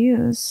many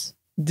views.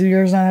 Do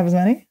yours not have as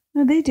many?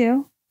 No, they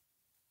do.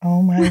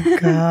 Oh my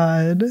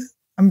God.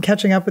 I'm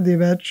catching up with you,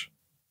 bitch.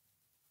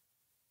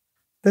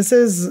 This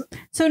is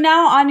So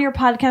now on your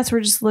podcast,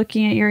 we're just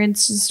looking at your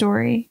Insta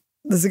story.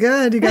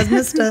 good. You guys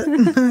missed it.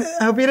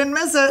 I hope you didn't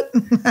miss it.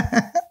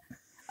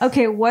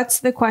 Okay,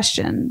 what's the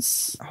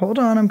questions? Hold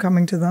on, I'm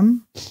coming to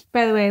them.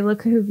 By the way,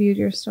 look who viewed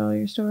your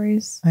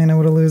stories. I know,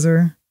 what a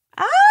loser.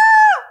 Ah!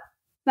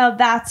 Now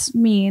that's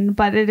mean,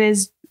 but it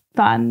is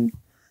fun.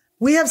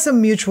 We have some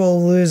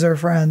mutual loser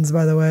friends,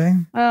 by the way.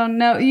 Oh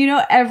no, you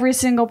know every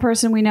single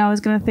person we know is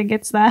going to think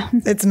it's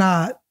them. It's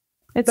not.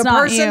 It's The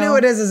not person you. who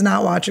it is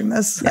not watching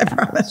this. Yeah, I that's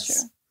promise.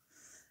 true.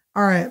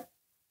 All right.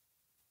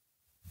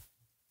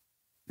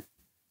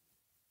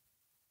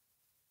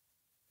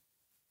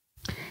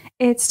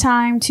 It's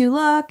time to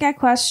look at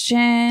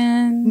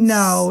questions.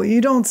 No,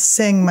 you don't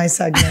sing my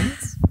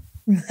segments.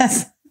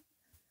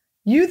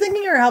 You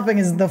thinking you're helping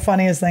is the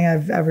funniest thing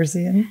I've ever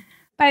seen.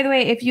 By the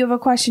way, if you have a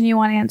question you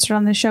want answered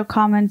on the show,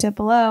 comment it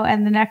below.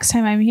 And the next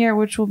time I'm here,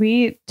 which will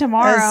be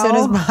tomorrow. As soon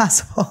as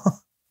possible.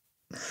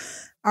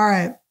 All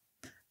right.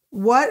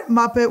 What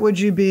Muppet would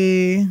you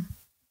be?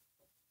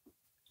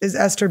 Is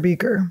Esther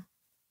Beaker?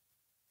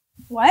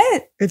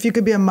 What? If you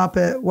could be a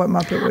Muppet, what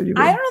Muppet would you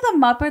be? I don't know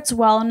the Muppets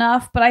well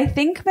enough, but I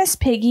think Miss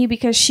Piggy,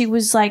 because she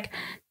was like,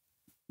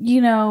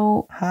 you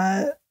know,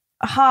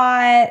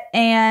 hot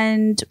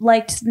and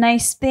liked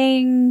nice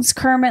things.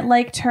 Kermit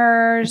liked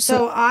her.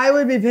 So I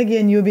would be Piggy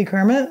and you would be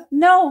Kermit?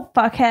 No,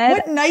 fuckhead.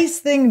 What nice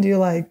thing do you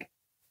like?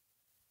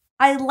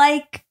 I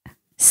like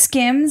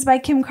Skims by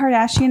Kim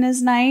Kardashian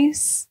is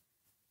nice.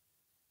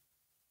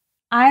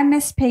 I'm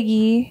Miss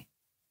Piggy.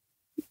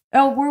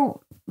 Oh,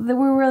 we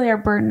really are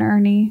Bert and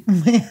Ernie.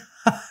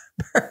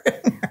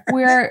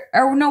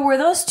 We're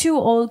those two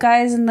old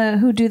guys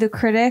who do the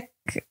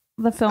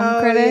film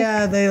critic.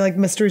 Yeah, they like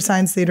Mystery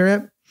Science Theater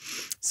it.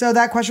 So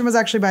that question was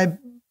actually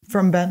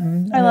from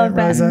Benton. I love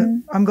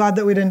Benton. I'm glad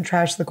that we didn't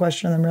trash the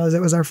question and then realize it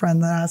was our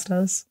friend that asked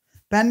us.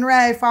 Benton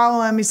Ray,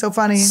 follow him. He's so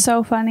funny.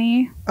 So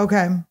funny.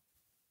 Okay.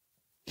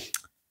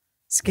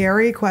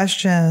 Scary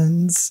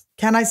questions.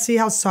 Can I see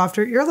how soft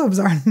your earlobes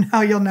are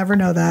now? You'll never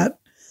know that.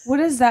 What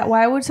is that?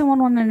 Why would someone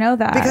want to know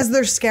that? Because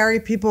they're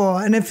scary people.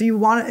 And if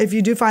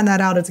you do find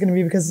that out, it's going to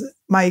be because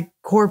my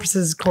corpse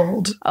is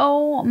cold.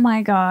 Oh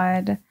my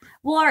God.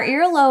 Well, our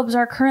earlobes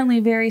are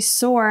currently very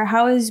sore.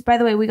 By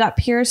the way, we got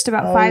pierced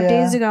about 5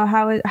 days ago.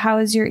 How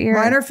is your ear?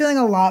 Mine are feeling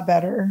a lot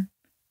better.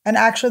 And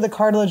actually the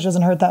cartilage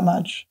doesn't hurt that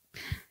much.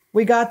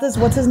 We got this.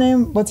 What's his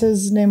name? What's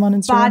his name on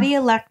Instagram? Body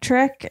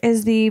Electric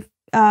is the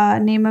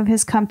name of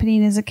his company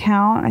and his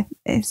account.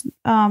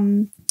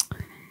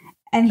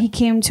 And he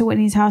came to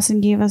Whitney's house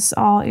and gave us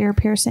all ear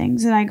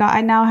piercings. And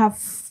I now have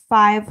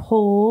 5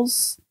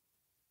 holes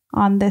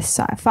on this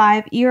side.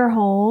 5 ear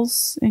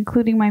holes,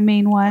 including my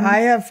main one. I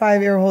have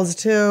 5 ear holes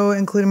too,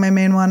 including my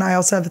main one. I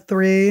also have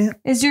 3.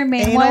 Is your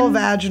main anal, one?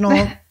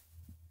 Vaginal.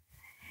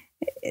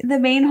 The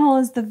main hole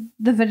is the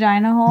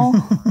vagina hole.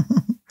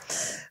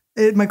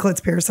 My clit's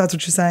pierced. That's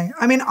what you're saying.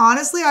 I mean,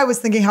 honestly, I was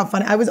thinking how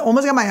funny. I was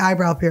almost got my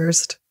eyebrow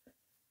pierced.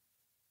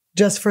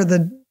 Just for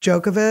the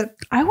joke of it.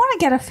 I want to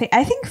get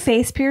I think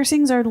face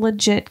piercings are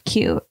legit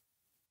cute.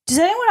 Does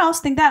anyone else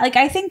think that? Like,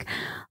 I think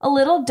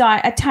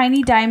a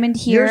tiny diamond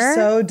here. You're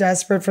so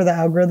desperate for the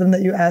algorithm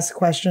that you ask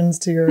questions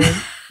to your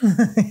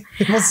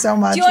people so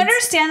much. Do you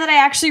understand that I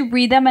actually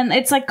read them and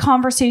it's like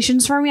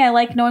conversations for me? I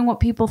like knowing what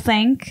people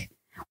think.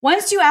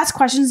 Once you ask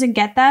questions and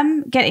get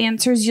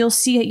answers, you'll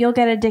see it. You'll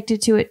get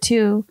addicted to it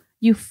too.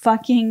 You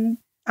fucking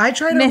I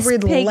try to Miss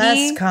read Piggy.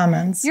 less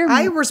comments.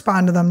 I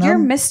respond to them though. You're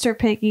Mr.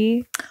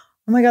 Piggy.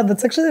 Oh my God,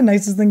 that's actually the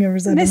nicest thing you ever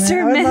said to me.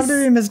 Mr. I would love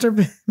to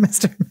be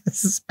Mr. and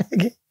Mrs.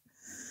 Peggy.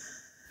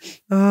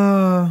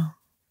 Oh.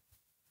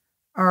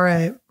 All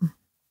right.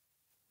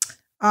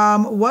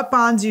 What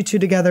bonds you two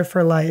together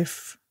for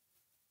life?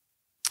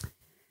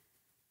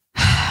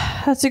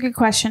 That's a good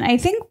question. I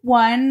think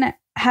one,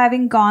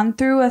 having gone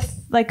through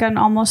an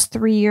almost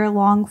 3-year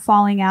long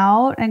falling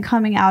out and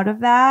coming out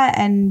of that,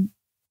 and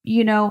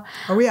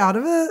are we out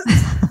of it?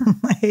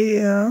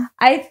 Yeah.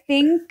 I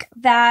think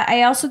that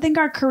I also think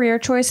our career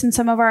choice and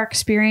some of our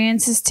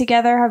experiences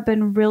together have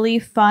been really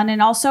fun.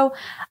 And also,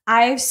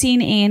 I've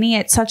seen Annie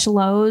at such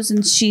lows,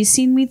 and she's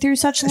seen me through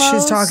such lows.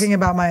 She's talking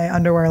about my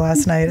underwear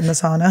last night in the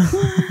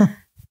sauna.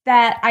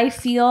 That I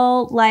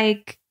feel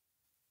like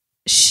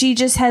she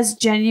just has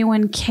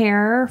genuine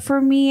care for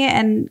me,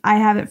 and I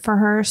have it for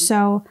her.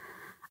 So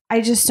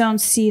I just don't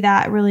see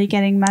that really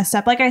getting messed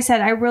up. Like I said,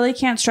 I really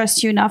can't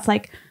stress to you enough.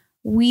 Like,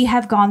 we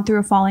have gone through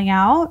a falling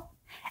out,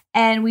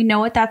 and we know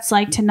what that's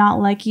like to not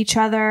like each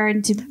other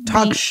and to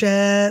talk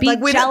shit. Like,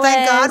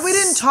 thank God we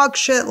didn't talk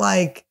shit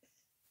like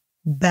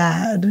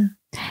bad.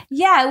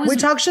 Yeah, it was. We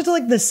talk shit to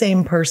like the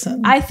same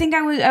person. I think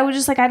I was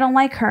just like, I don't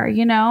like her.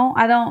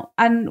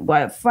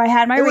 What if I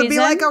had my reason? It would be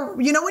like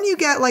when you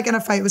get like in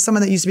a fight with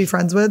someone that you used to be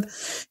friends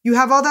with, you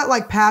have all that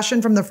like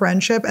passion from the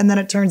friendship, and then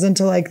it turns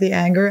into like the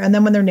anger, and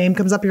then when their name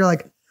comes up, you're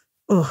like,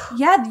 ugh.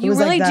 Yeah, you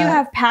really do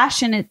have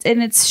passion, and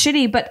it's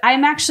shitty. But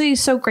I'm actually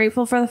so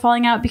grateful for the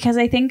falling out, because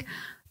I think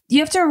you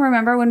have to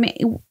remember when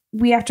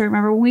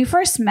we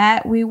first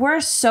met, we were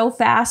so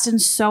fast and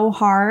so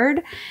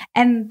hard,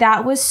 and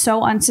that was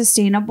so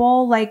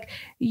unsustainable. Like,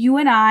 you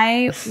and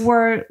I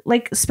were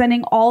like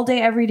spending all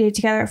day, every day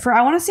together for,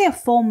 I want to say, a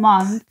full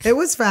month. It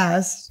was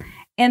fast.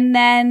 And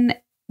then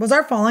was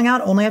our falling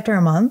out only after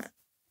a month?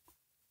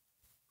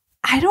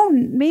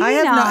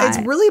 Not.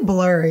 It's really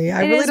blurry.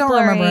 I really don't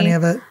remember any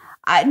of it.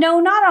 No,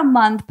 not a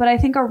month, but I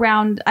think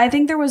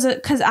there was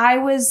because I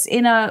was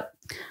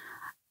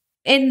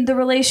in the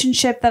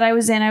relationship that I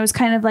was in, I was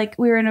kind of like,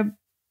 we were in a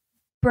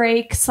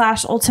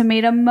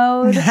break/ultimatum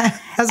mode.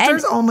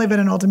 Esther's only been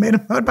in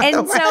ultimatum mode, by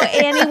the way. And so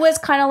Annie was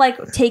kind of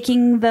like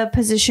taking the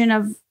position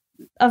of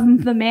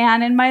the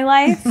man in my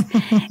life.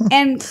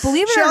 And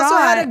believe it or not, she also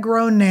had a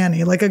grown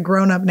nanny, like a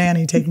grown-up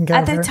nanny taking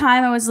care of her. At the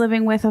time, I was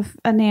living with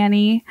a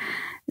nanny.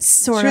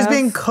 She was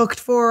being cooked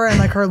for, and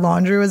like her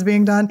laundry was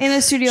being done in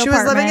a studio apartment.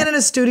 She was living in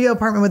a studio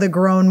apartment with a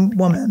grown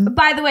woman.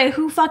 By the way,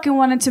 who fucking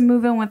wanted to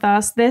move in with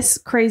us? This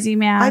crazy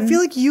man. I feel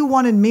like you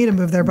wanted me to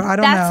move there, but I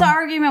don't know. That's the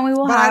argument we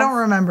will have. But I don't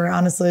remember,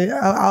 honestly.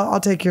 I'll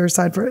take your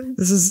side for it.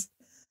 This is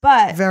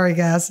very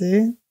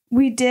gassy.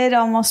 We did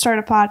almost start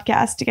a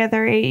podcast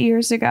together 8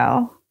 years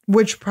ago.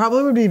 Which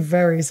probably would be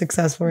very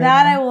successful right now.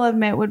 I will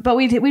admit but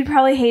we'd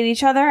probably hate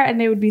each other,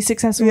 and it would be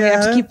successful. Yeah. We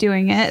have to keep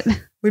doing it.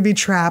 We'd be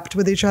trapped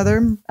with each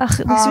other. Ugh,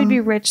 at least we'd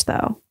be rich,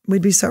 though.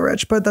 We'd be so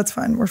rich, but that's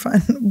fine. We're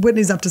fine.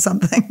 Whitney's up to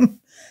something.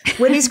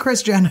 Whitney's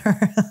Kris Jenner.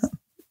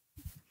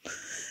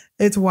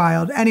 It's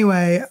wild.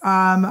 Anyway,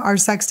 our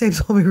sex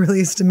tapes will be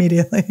released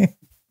immediately.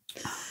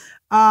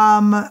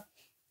 But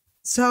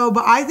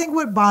I think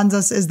what bonds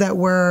us is that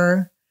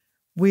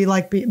we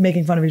like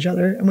making fun of each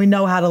other, and we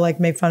know how to like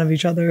make fun of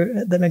each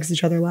other. That makes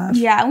each other laugh.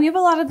 Yeah, and we have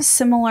a lot of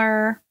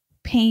similar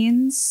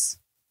pains.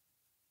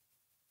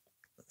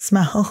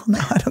 Smell? No,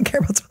 I don't care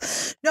about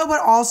smell. No,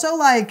 but also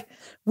like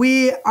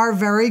we are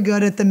very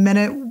good at the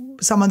minute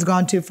someone's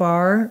gone too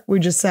far, we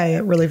just say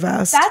it really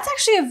fast. That's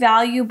actually a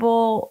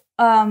valuable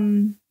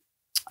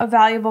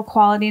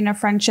quality in a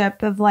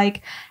friendship of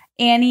like,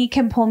 Annie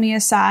can pull me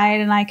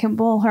aside and I can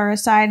pull her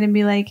aside and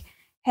be like,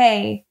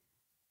 hey,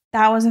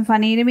 that wasn't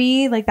funny to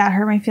me. Like, that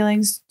hurt my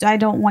feelings. I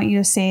don't want you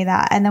to say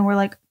that. And then we're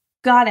like,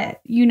 got it.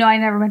 I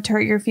never meant to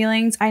hurt your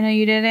feelings. I know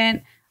you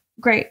didn't.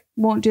 Great.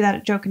 Won't do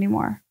that joke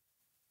anymore.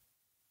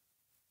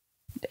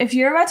 If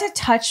you're about to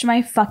touch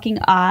my fucking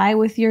eye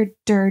with your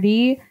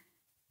dirty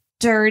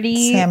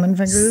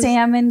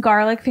salmon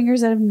garlic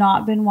fingers that have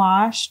not been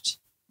washed,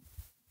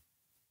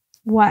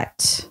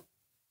 what?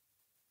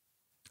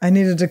 I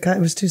needed to cut.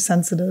 It was too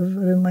sensitive.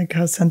 I didn't like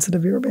how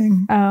sensitive you were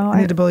being. Oh,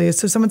 I need to bully you.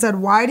 So someone said,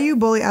 why do you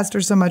bully Esther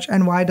so much,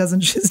 and why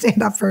doesn't she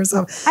stand up for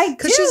herself?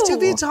 Because she's 2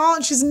 feet tall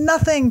and she's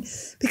nothing.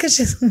 Because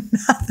she's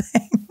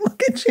nothing.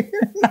 Look at you.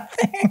 You're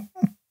nothing.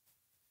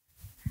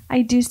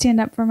 I do stand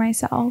up for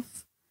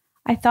myself.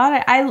 I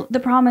thought the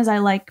problem is I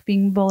like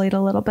being bullied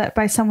a little bit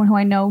by someone who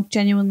I know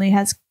genuinely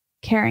has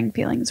caring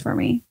feelings for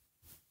me.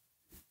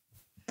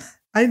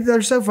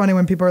 They're so funny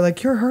when people are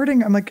like, you're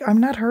hurting. I'm like, I'm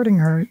not hurting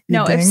her.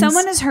 No, if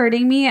someone is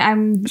hurting me,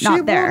 I'm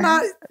not there.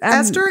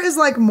 Esther is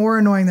like more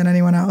annoying than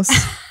anyone else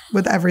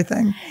with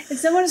everything. If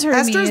someone is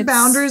hurting me, Esther's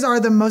boundaries are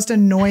the most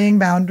annoying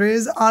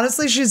boundaries.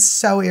 Honestly, she's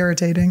so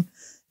irritating.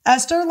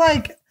 Esther,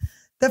 like,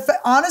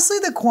 honestly,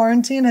 the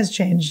quarantine has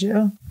changed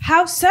you.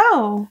 How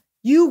so?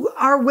 You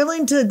are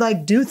willing to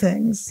like do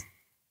things.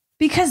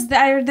 Because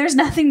there's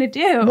nothing to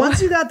do. Once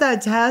you got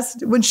that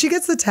test, when she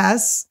gets the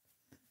test,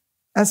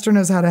 Esther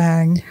knows how to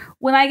hang.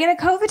 When I get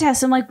a COVID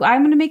test, I'm like,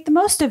 I'm going to make the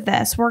most of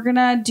this. We're going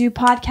to do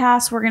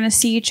podcasts. We're going to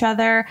see each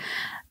other.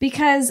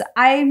 Because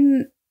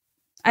I'm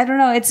I don't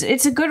know.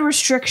 It's a good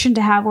restriction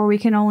to have where we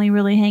can only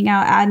really hang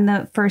out in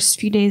the first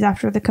few days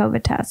after the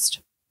COVID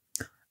test.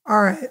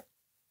 All right.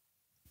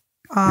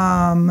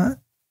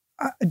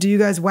 Do you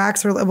guys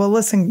wax or well?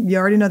 Listen, you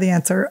already know the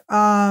answer.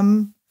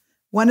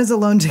 When is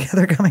Alone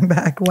Together coming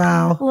back?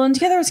 Wow. Alone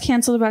Together was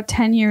canceled about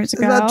 10 years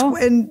ago.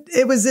 And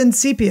it was in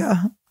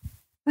sepia.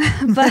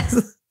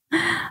 but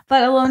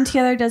Alone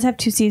Together does have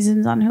 2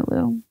 seasons on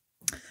Hulu.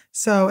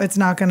 So it's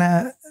not going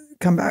to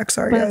come back.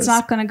 Sorry, But it's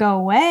not going to go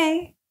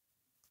away.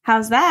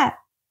 How's that?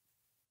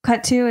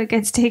 Cut to, it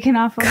gets taken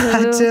off of Hulu.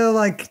 Cut to,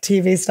 like,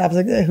 TV stops.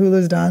 Like,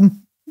 Hulu's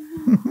done.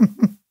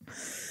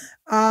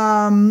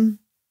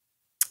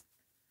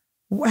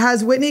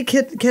 Has Whitney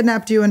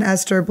kidnapped you and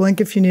Esther?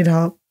 Blink if you need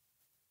help.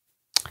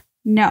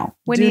 No,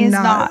 Whitney is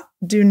not.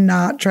 Do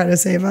not try to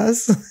save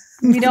us.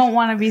 We don't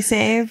want to be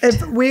saved.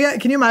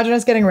 Can you imagine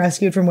us getting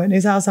rescued from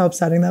Whitney's house? How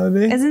upsetting that would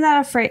be. Isn't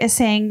that a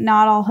saying?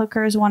 Not all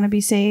hookers want to be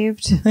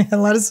saved.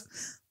 Let us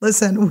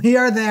listen. We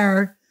are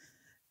there.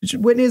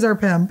 Whitney's our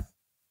pimp.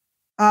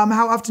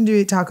 How often do you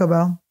eat Taco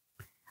Bell?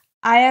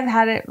 I have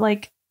had it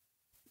like,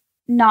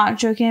 not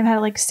joking. I've had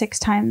it like 6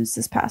 times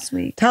this past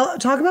week.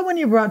 Talk about when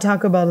you brought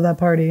Taco Bell to that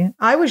party.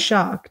 I was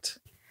shocked.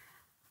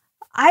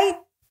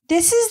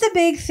 This is the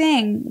big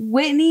thing.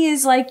 Whitney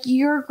is like,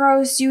 you're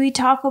gross. You eat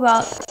Taco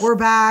Bell. We're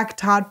back.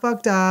 Todd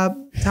fucked up.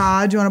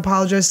 Todd, do you want to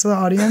apologize to the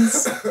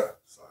audience? Sorry.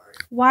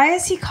 Why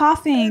is he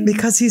coughing?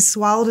 Because he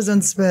swallowed his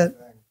own spit.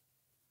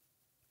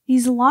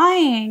 He's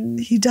lying.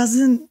 He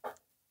doesn't.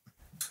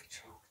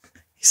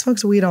 He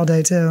smokes weed all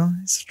day too.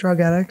 He's a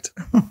drug addict.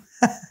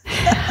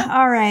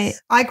 All right.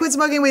 I quit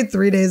smoking weed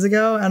 3 days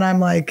ago and I'm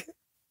like,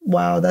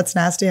 wow, that's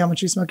nasty how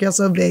much you smoke. You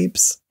also have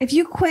vapes. If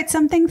you quit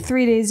something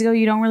 3 days ago,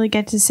 you don't really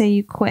get to say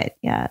you quit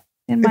yet.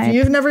 If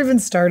you've never even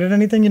started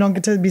anything, you don't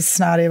get to be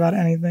snotty about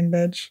anything,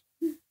 bitch.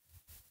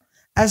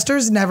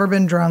 Esther's never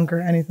been drunk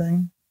or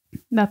anything.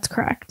 That's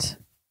correct.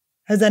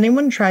 Has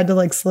anyone tried to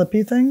like slip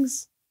you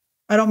things?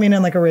 I don't mean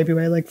in like a rapey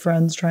way, like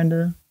friends trying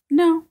to.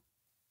 No.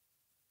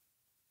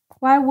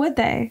 Why would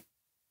they?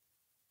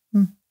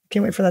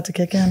 Can't wait for that to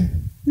kick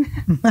in.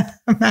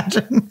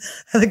 Imagine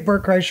like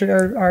Bert Kreischer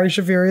or Ari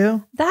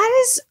Shafirio.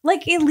 That is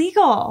like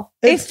illegal.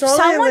 It's if totally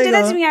someone illegal.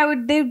 did that to me,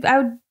 I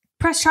would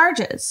press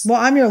charges. Well,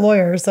 I'm your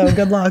lawyer, so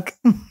good luck.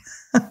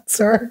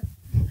 Sir,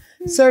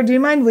 do you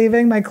mind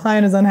leaving? My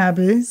client is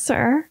unhappy.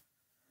 Sir.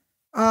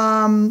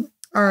 All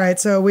right.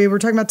 So we were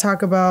talking about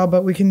Taco Bell,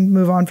 but we can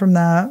move on from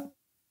that.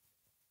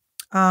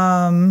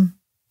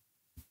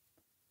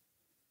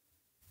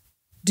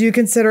 Do you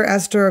consider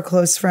Esther a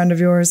close friend of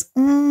yours?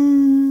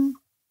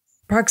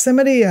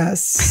 Proximity,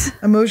 yes.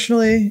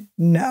 Emotionally,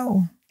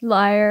 no.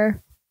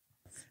 Liar.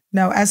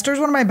 No, Esther's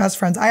one of my best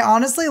friends. I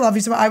honestly love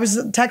you so much. I was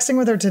texting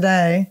with her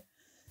today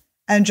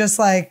and just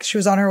like she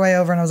was on her way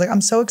over and I was like, I'm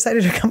so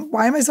excited to come.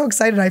 Why am I so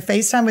excited? I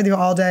FaceTime with you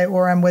all day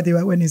or I'm with you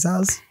at Whitney's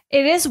house.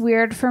 It is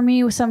weird for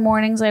me. Some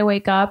mornings I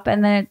wake up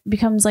and then it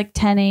becomes like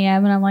 10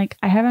 a.m. and I'm like,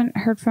 I haven't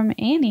heard from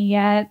Annie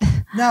yet.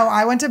 No,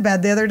 I went to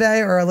bed the other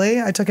day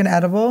early. I took an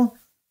edible.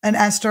 And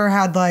Esther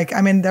had like,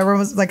 I mean, there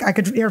was like, I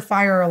could hear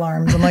fire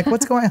alarms. I'm like,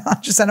 what's going on?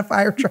 Just sent a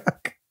fire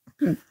truck.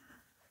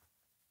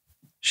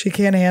 She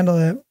can't handle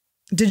it.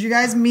 Did you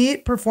guys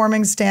meet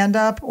performing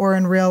stand-up or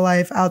in real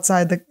life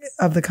outside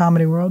of the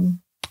comedy world?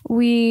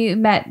 We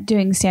met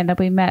doing stand-up.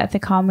 We met at the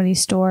Comedy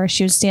Store.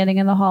 She was standing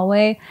in the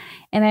hallway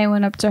and I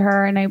went up to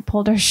her and I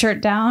pulled her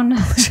shirt down.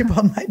 She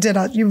pulled my,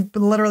 you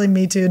literally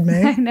Me Too'd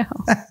me. I know.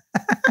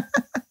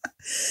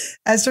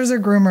 Esther's a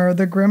groomer,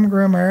 the grim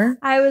groomer.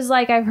 I was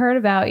like, I've heard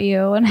about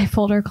you. And I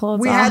pulled her clothes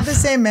off. We had the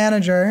same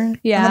manager.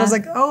 Yeah. And then I was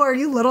like, oh, are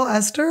you Little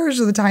Esther?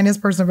 She's the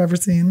tiniest person I've ever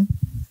seen.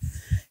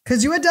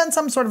 Because you had done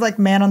some sort of like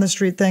man on the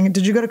street thing.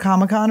 Did you go to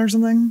Comic-Con or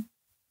something?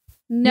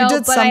 No,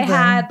 but something. I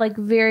had like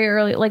very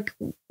early, like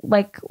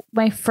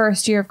my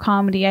first year of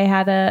comedy, I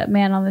had a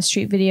man on the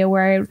street video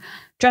where I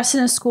dressed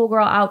in a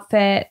schoolgirl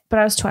outfit, but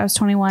I was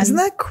 21. Isn't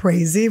that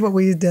crazy what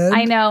we did?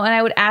 I know. And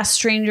I would ask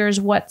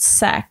strangers what's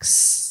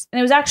sex. And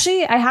it was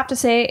actually, I have to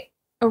say,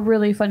 a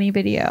really funny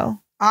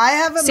video. I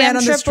have a man on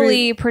the street. Sam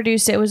Tripoli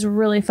produced it. It was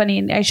really funny.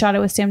 And I shot it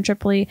with Sam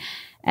Tripoli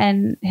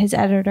and his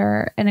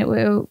editor. And it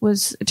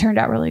turned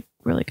out really,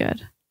 really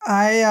good.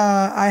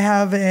 I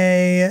have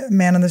a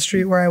man on the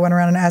street where I went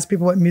around and asked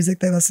people what music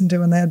they listened to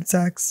when they had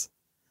sex.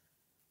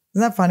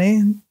 Isn't that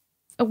funny?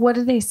 What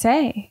did they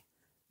say?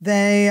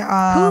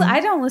 I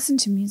don't listen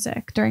to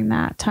music during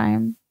that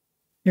time.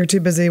 You're too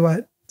busy,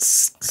 what?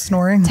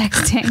 Snoring?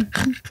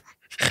 Texting.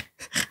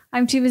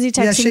 I'm too busy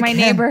texting my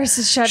neighbors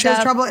to shut up. She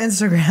has trouble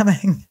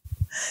Instagramming.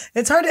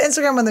 It's hard to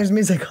Instagram when there's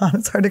music on.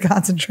 It's hard to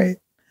concentrate.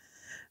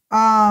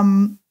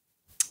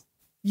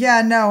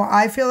 Yeah, no,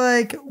 I feel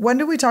like, when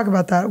did we talk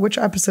about that? Which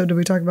episode did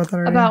we talk about that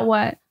already? About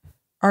what?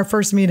 Our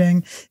first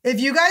meeting.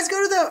 If you guys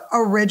go to the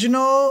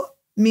original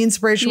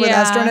Meanspiration with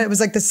Esther, and it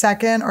was like the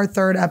second or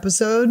third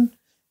episode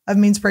of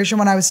Meanspiration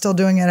when I was still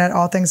doing it at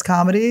All Things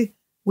Comedy,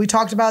 we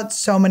talked about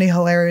so many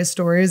hilarious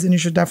stories and you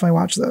should definitely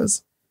watch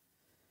those.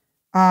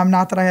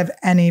 Not that I have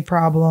any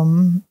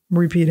problem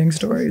repeating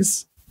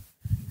stories.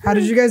 How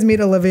did you guys meet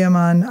Olivia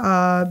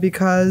Munn?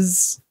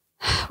 Because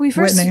We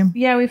first Whitney.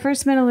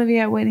 met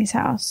Olivia at Whitney's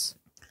house.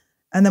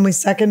 And then we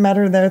second met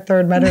her there,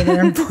 third met her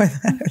there, and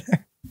fourth met her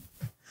there.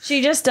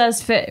 She just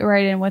does fit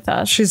right in with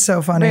us. She's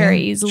so funny.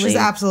 Very easily. She's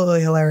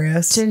absolutely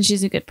hilarious. And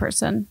she's a good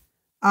person.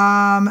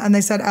 And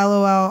they said,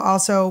 LOL.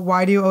 Also,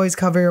 why do you always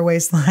cover your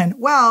waistline?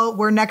 Well,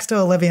 we're next to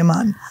Olivia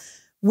Munn.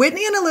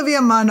 Whitney and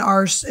Olivia Munn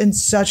are in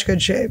such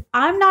good shape.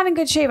 I'm not in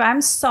good shape.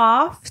 I'm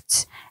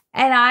soft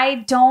and I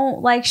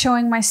don't like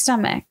showing my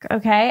stomach.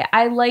 Okay.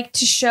 I like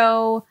to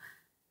show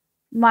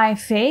my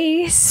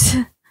face.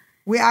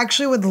 We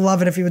actually would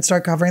love it if you would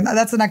start covering that.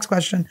 That's the next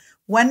question.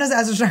 When does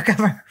Esther start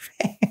covering her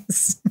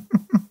face?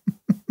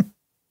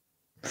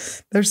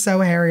 They're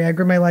so hairy. I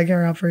grew my leg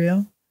hair out for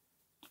you.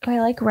 I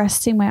like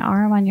resting my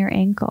arm on your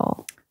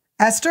ankle.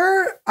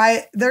 Esther,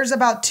 there's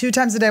about 2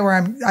 times a day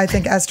where I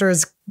think Esther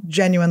is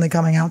genuinely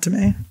coming out to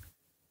me.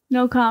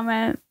 No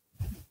comment.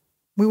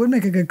 We would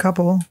make a good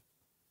couple.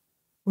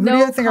 Who do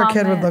you think our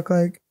kid would look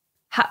like?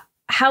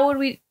 How would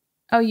we?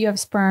 Oh, you have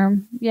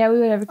sperm. Yeah, we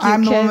would have a cute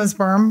I'm kid. the one with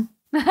sperm.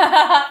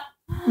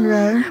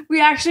 Okay.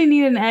 We actually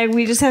need an egg.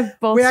 We just have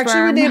both. We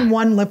actually would need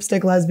one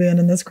lipstick lesbian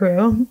in this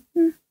crew.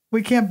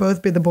 We can't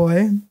both be the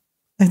boy.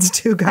 It's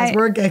 2 guys.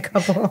 We're a gay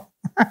couple.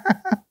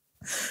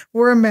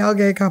 We're a male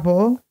gay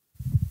couple.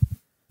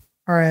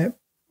 All right.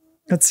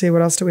 Let's see.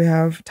 What else do we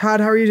have?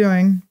 Todd, how are you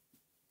doing?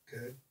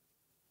 Good.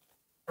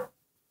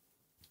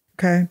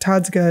 Okay.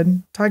 Todd's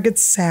good. Todd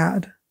gets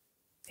sad.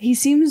 I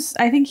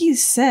think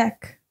he's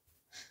sick.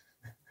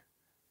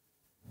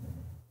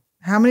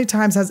 How many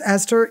times has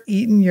Esther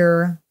eaten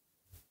your...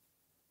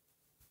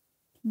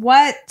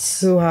 What?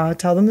 Hoo-ha.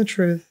 Tell them the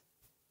truth.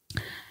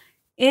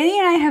 Annie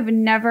and I have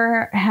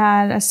never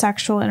had a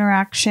sexual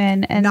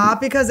interaction. And not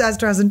because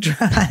Esther hasn't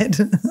tried.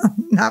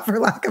 Not for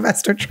lack of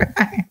Esther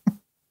trying.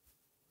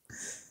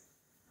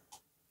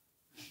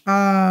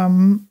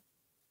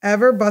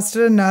 Ever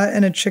busted a nut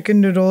in a chicken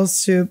noodle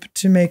soup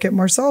to make it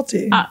more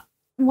salty?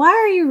 Why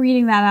are you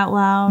reading that out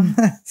loud?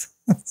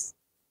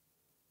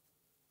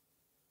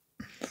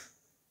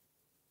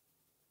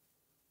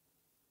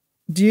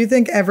 Do you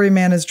think every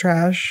man is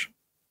trash?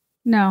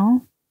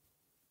 No.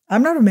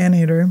 I'm not a man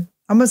hater.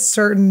 I'm a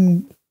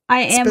certain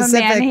I am a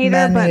man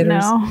hater, but haters.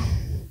 no.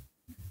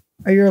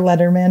 Are you a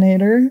Lederman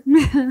hater?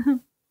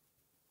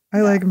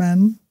 I like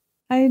men.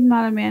 I'm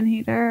not a man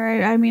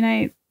hater. I mean,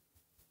 I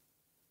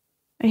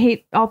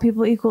hate all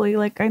people equally.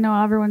 Like, I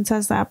know everyone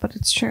says that, but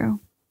it's true.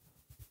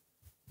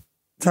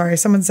 Sorry,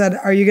 someone said,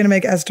 are you going to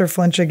make Esther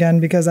flinch again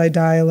because I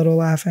die a little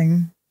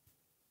laughing?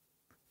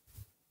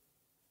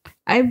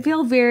 I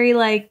feel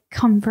very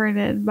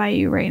comforted by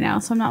you right now,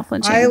 so I'm not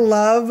flinching. I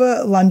love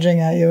lunging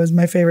at you is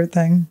my favorite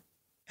thing.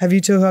 Have you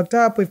two hooked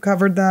up? We've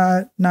covered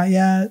that. Not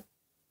yet.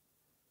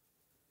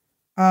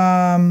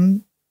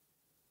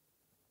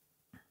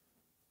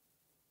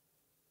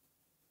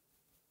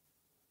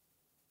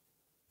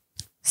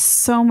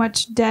 So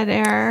much dead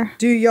air.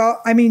 Do y'all,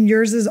 I mean,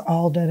 yours is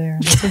all dead air.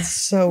 It's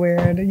so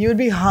weird. You would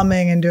be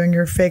humming and doing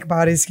your fake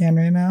body scan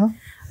right now.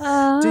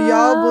 Do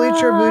y'all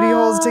bleach your booty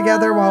holes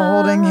together while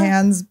holding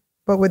hands,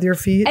 but with your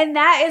feet? And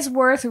that is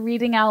worth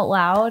reading out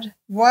loud.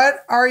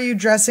 What are you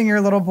dressing your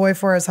little boy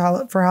for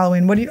for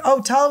Halloween?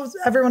 Tell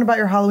everyone about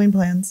your Halloween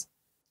plans.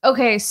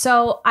 Okay,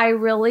 so I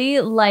really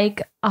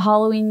like a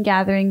Halloween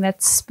gathering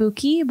that's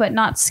spooky, but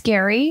not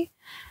scary.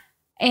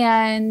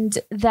 And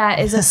that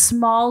is a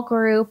small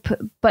group,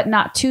 but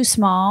not too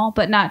small,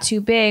 but not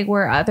too big,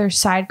 where other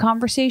side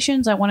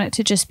conversations. I want it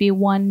to just be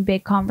one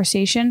big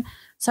conversation.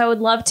 So I would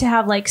love to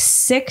have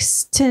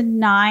 6 to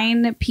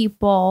 9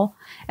 people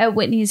at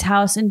Whitney's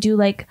house and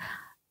do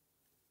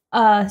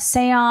a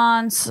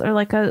seance or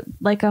like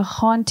a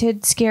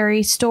haunted,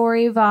 scary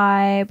story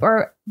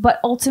vibe. But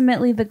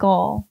ultimately the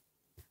goal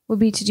would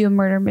be to do a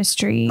murder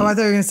mystery. Oh, I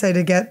thought you were going to say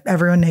to get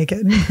everyone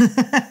naked.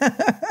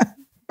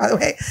 By the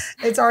way,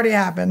 it's already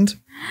happened.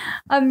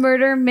 A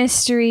murder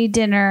mystery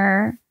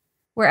dinner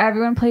where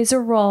everyone plays a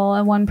role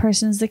and one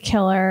person's the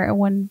killer and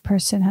one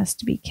person has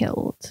to be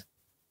killed.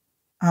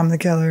 I'm the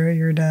killer.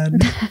 You're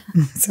dead.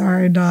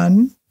 Sorry,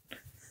 done.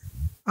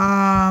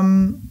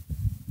 How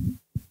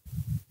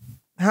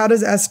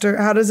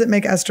does it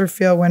make Esther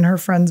feel when her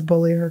friends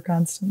bully her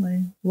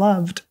constantly?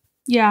 Loved.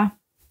 Yeah.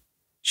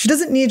 She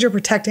doesn't need your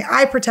protecting.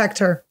 I protect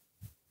her.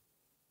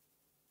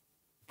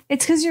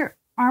 It's because your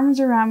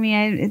arms around me.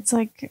 It's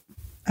like...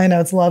 I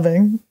know, it's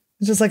loving.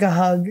 It's just like a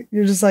hug.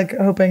 You're just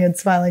hoping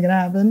it's finally going to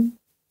happen.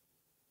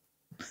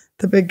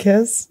 The big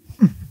kiss.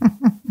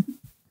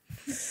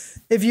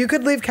 If you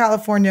could leave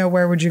California,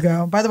 where would you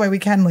go? By the way, we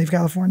can leave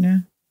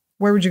California.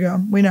 Where would you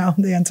go? We know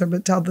the answer,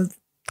 but tell the audience.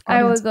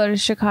 I would go to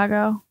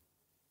Chicago.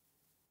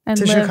 And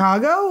to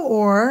Chicago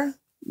or?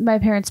 My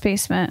parents'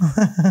 basement.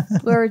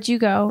 Where would you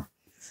go?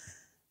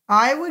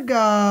 I would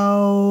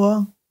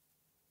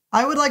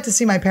like to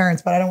see my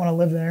parents, but I don't want to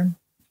live there.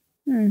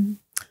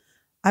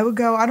 I would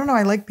go, I don't know.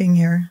 I like being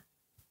here.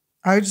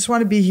 I just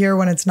want to be here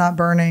when it's not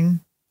burning.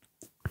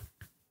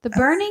 The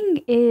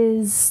burning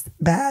is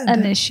bad.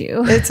 An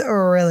issue. It's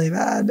really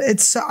bad.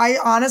 I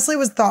honestly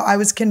was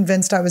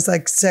convinced I was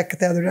sick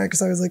the other day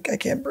because I was I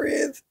can't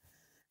breathe.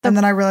 And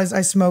then I realized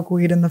I smoke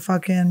weed in the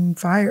fucking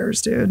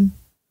fires, dude.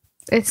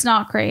 It's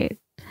not great.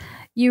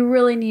 You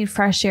really need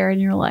fresh air in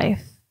your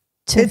life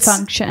to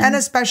function. And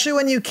especially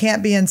when you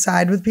can't be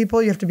inside with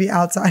people, you have to be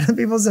outside with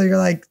people. So you're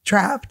like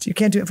trapped. You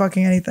can't do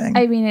fucking anything.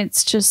 I mean,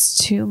 it's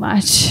just too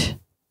much.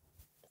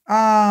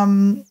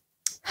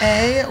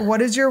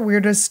 What is your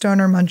weirdest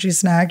stoner munchie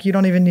snack? You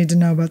don't even need to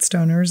know about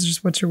stoners.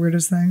 Just what's your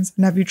weirdest things?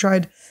 And have you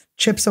tried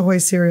Chips Ahoy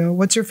cereal?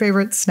 What's your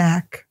favorite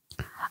snack?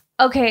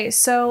 Okay,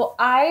 so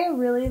I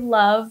really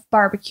love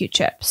barbecue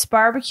chips.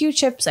 Barbecue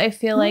chips, I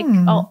feel like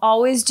I'll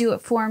always do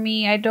it for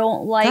me. I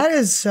don't like... That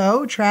is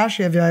so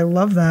trashy of you. I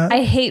love that.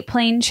 I hate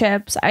plain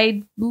chips.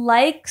 I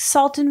like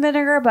salt and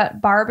vinegar, but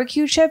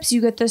barbecue chips,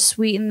 you get the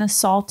sweet and the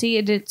salty.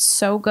 It's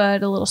so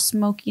good. A little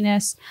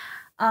smokiness.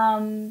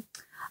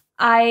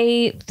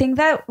 I think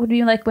that would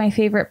be like my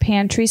favorite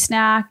pantry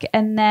snack.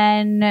 And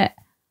then...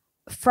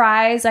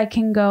 fries, I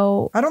can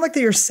go. I don't like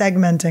that you're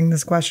segmenting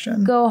this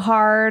question. Go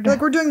hard.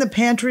 Like we're doing the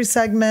pantry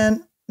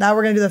segment. Now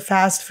we're going to do the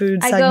fast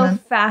food segment. I go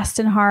fast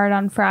and hard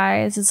on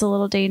fries. It's a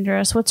little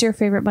dangerous. What's your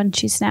favorite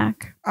munchie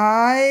snack?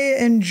 I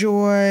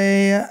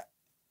enjoy,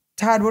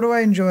 Todd, what do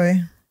I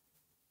enjoy?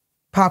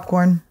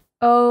 Popcorn.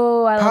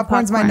 Oh, I love popcorn.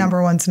 Popcorn's my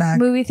number one snack.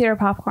 Movie theater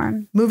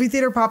popcorn. Movie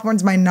theater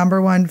popcorn's my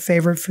number one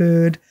favorite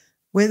food.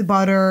 With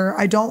butter.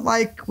 I don't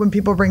like when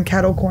people bring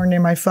kettle corn near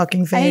my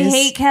fucking face. I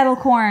hate kettle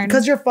corn.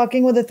 Because you're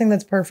fucking with a thing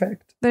that's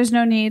perfect. There's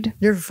no need.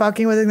 You're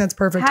fucking with a thing that's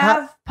perfect.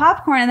 Have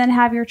popcorn and then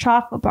have your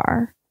chocolate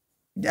bar.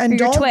 And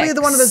don't be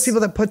the one of those people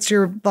that puts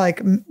your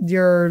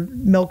your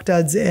Milk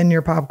Duds in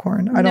your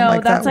popcorn. I don't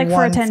like that. No, that's like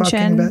for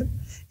attention.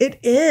 It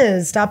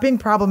is. Stop being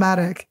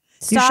problematic.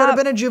 Stop. You should have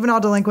been a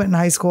juvenile delinquent in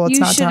high school. It's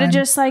not time. You should have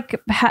just like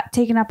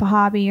taken up a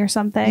hobby or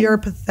something. You're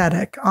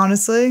pathetic.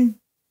 Honestly,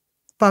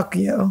 fuck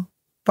you.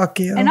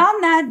 Fuck you. And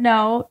on that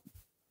note,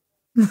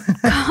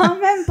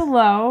 comment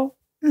below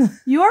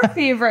your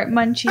favorite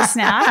munchie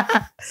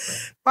snack.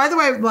 By the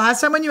way,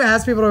 last time when you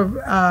asked people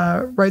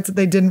to write that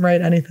they didn't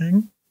write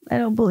anything. I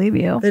don't believe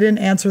you. They didn't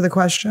answer the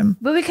question.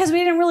 But because we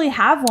didn't really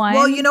have one.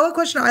 Well, you know what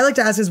question I like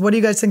to ask is, what do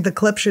you guys think the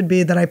clip should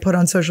be that I put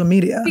on social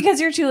media? Because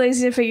you're too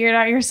lazy to figure it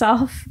out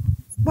yourself.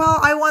 Well,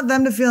 I want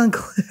them to feel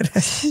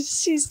included.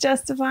 She's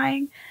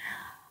justifying.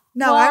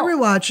 No, I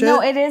rewatch it.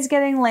 No, it is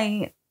getting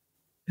late.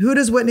 Who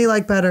does Whitney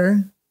like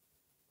better?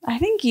 I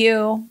think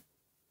you.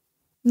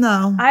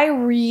 No. I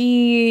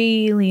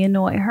really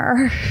annoy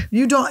her.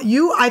 You don't.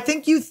 I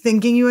think you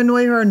thinking you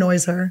annoy her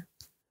annoys her.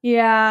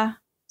 Yeah.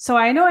 So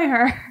I annoy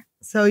her.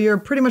 So you're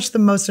pretty much the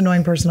most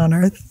annoying person on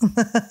earth.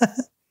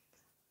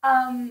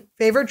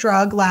 Favorite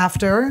drug?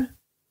 Laughter.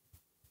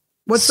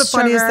 What's the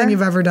funniest thing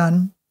you've ever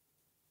done?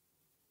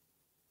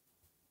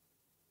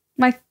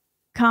 My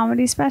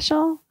comedy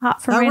special.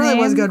 Hot for My Name. That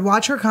really was good.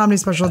 Watch her comedy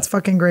special. It's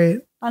fucking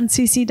great. On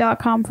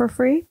cc.com for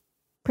free.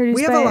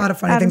 We have a lot of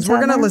funny things. We're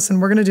going to listen.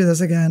 We're going to do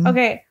this again.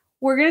 Okay.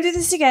 We're going to do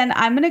this again.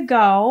 I'm going to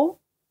go.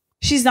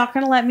 She's not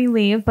going to let me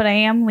leave, but I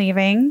am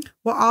leaving.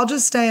 Well, I'll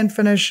just stay and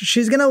finish.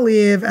 She's going to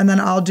leave, and then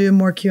I'll do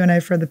more Q&A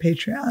for the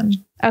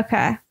Patreon.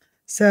 Okay.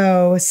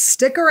 So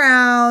stick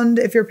around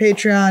if you're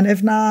Patreon.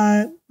 If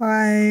not,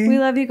 bye. We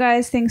love you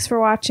guys. Thanks for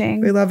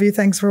watching. We love you.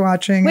 Thanks for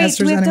watching. Wait,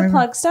 do we have to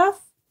plug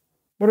stuff?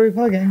 What are we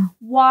plugging?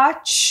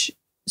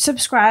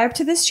 Subscribe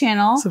to this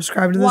channel.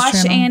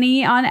 Watch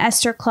Annie on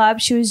Esther Club.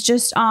 She was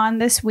just on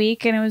this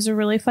week, and it was a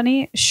really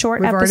funny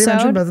short episode. We've already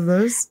mentioned both of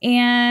those.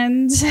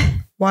 And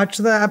watch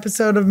the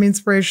episode of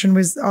Meanspiration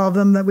with all of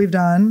them that we've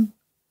done.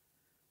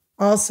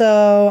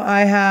 Also,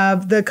 I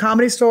have the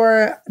Comedy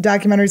Store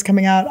documentaries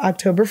coming out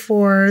October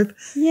 4th.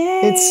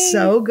 Yay. It's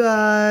so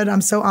good.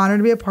 I'm so honored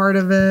to be a part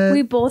of it.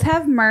 We both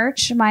have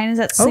merch. Mine is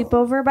at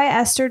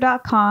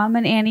sleepoverbyesther.com,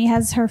 and Annie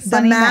has her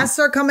funny The masks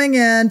are coming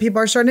in. People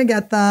are starting to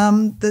get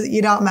them. The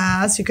Eat Out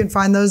masks. You can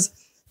find those.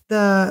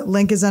 The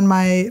link is on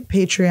my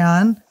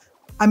Patreon.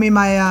 I mean,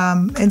 my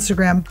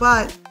Instagram.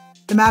 But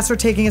the masks are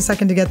taking a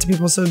second to get to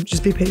people, so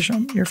just be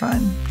patient. You're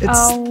fine.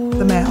 It's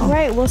the mail.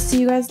 Right. We'll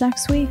see you guys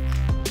next week.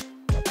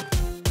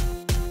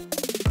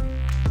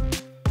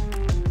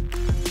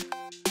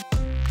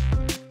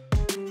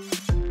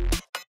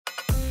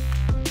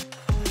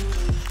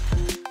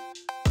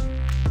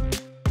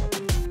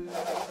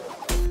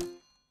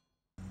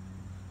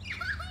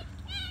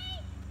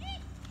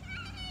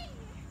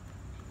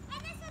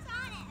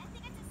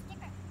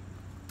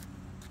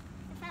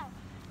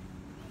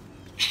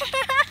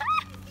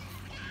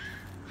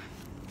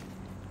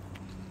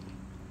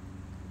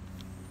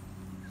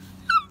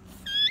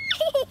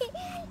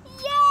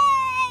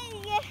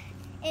 Yay!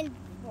 And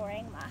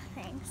boring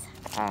things.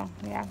 Oh,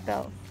 yeah,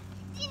 Bill.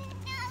 You know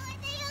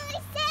what they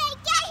always say?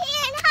 Get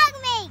here and hug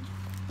me!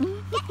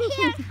 Get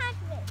here and hug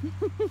me!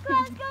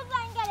 Girls, go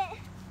find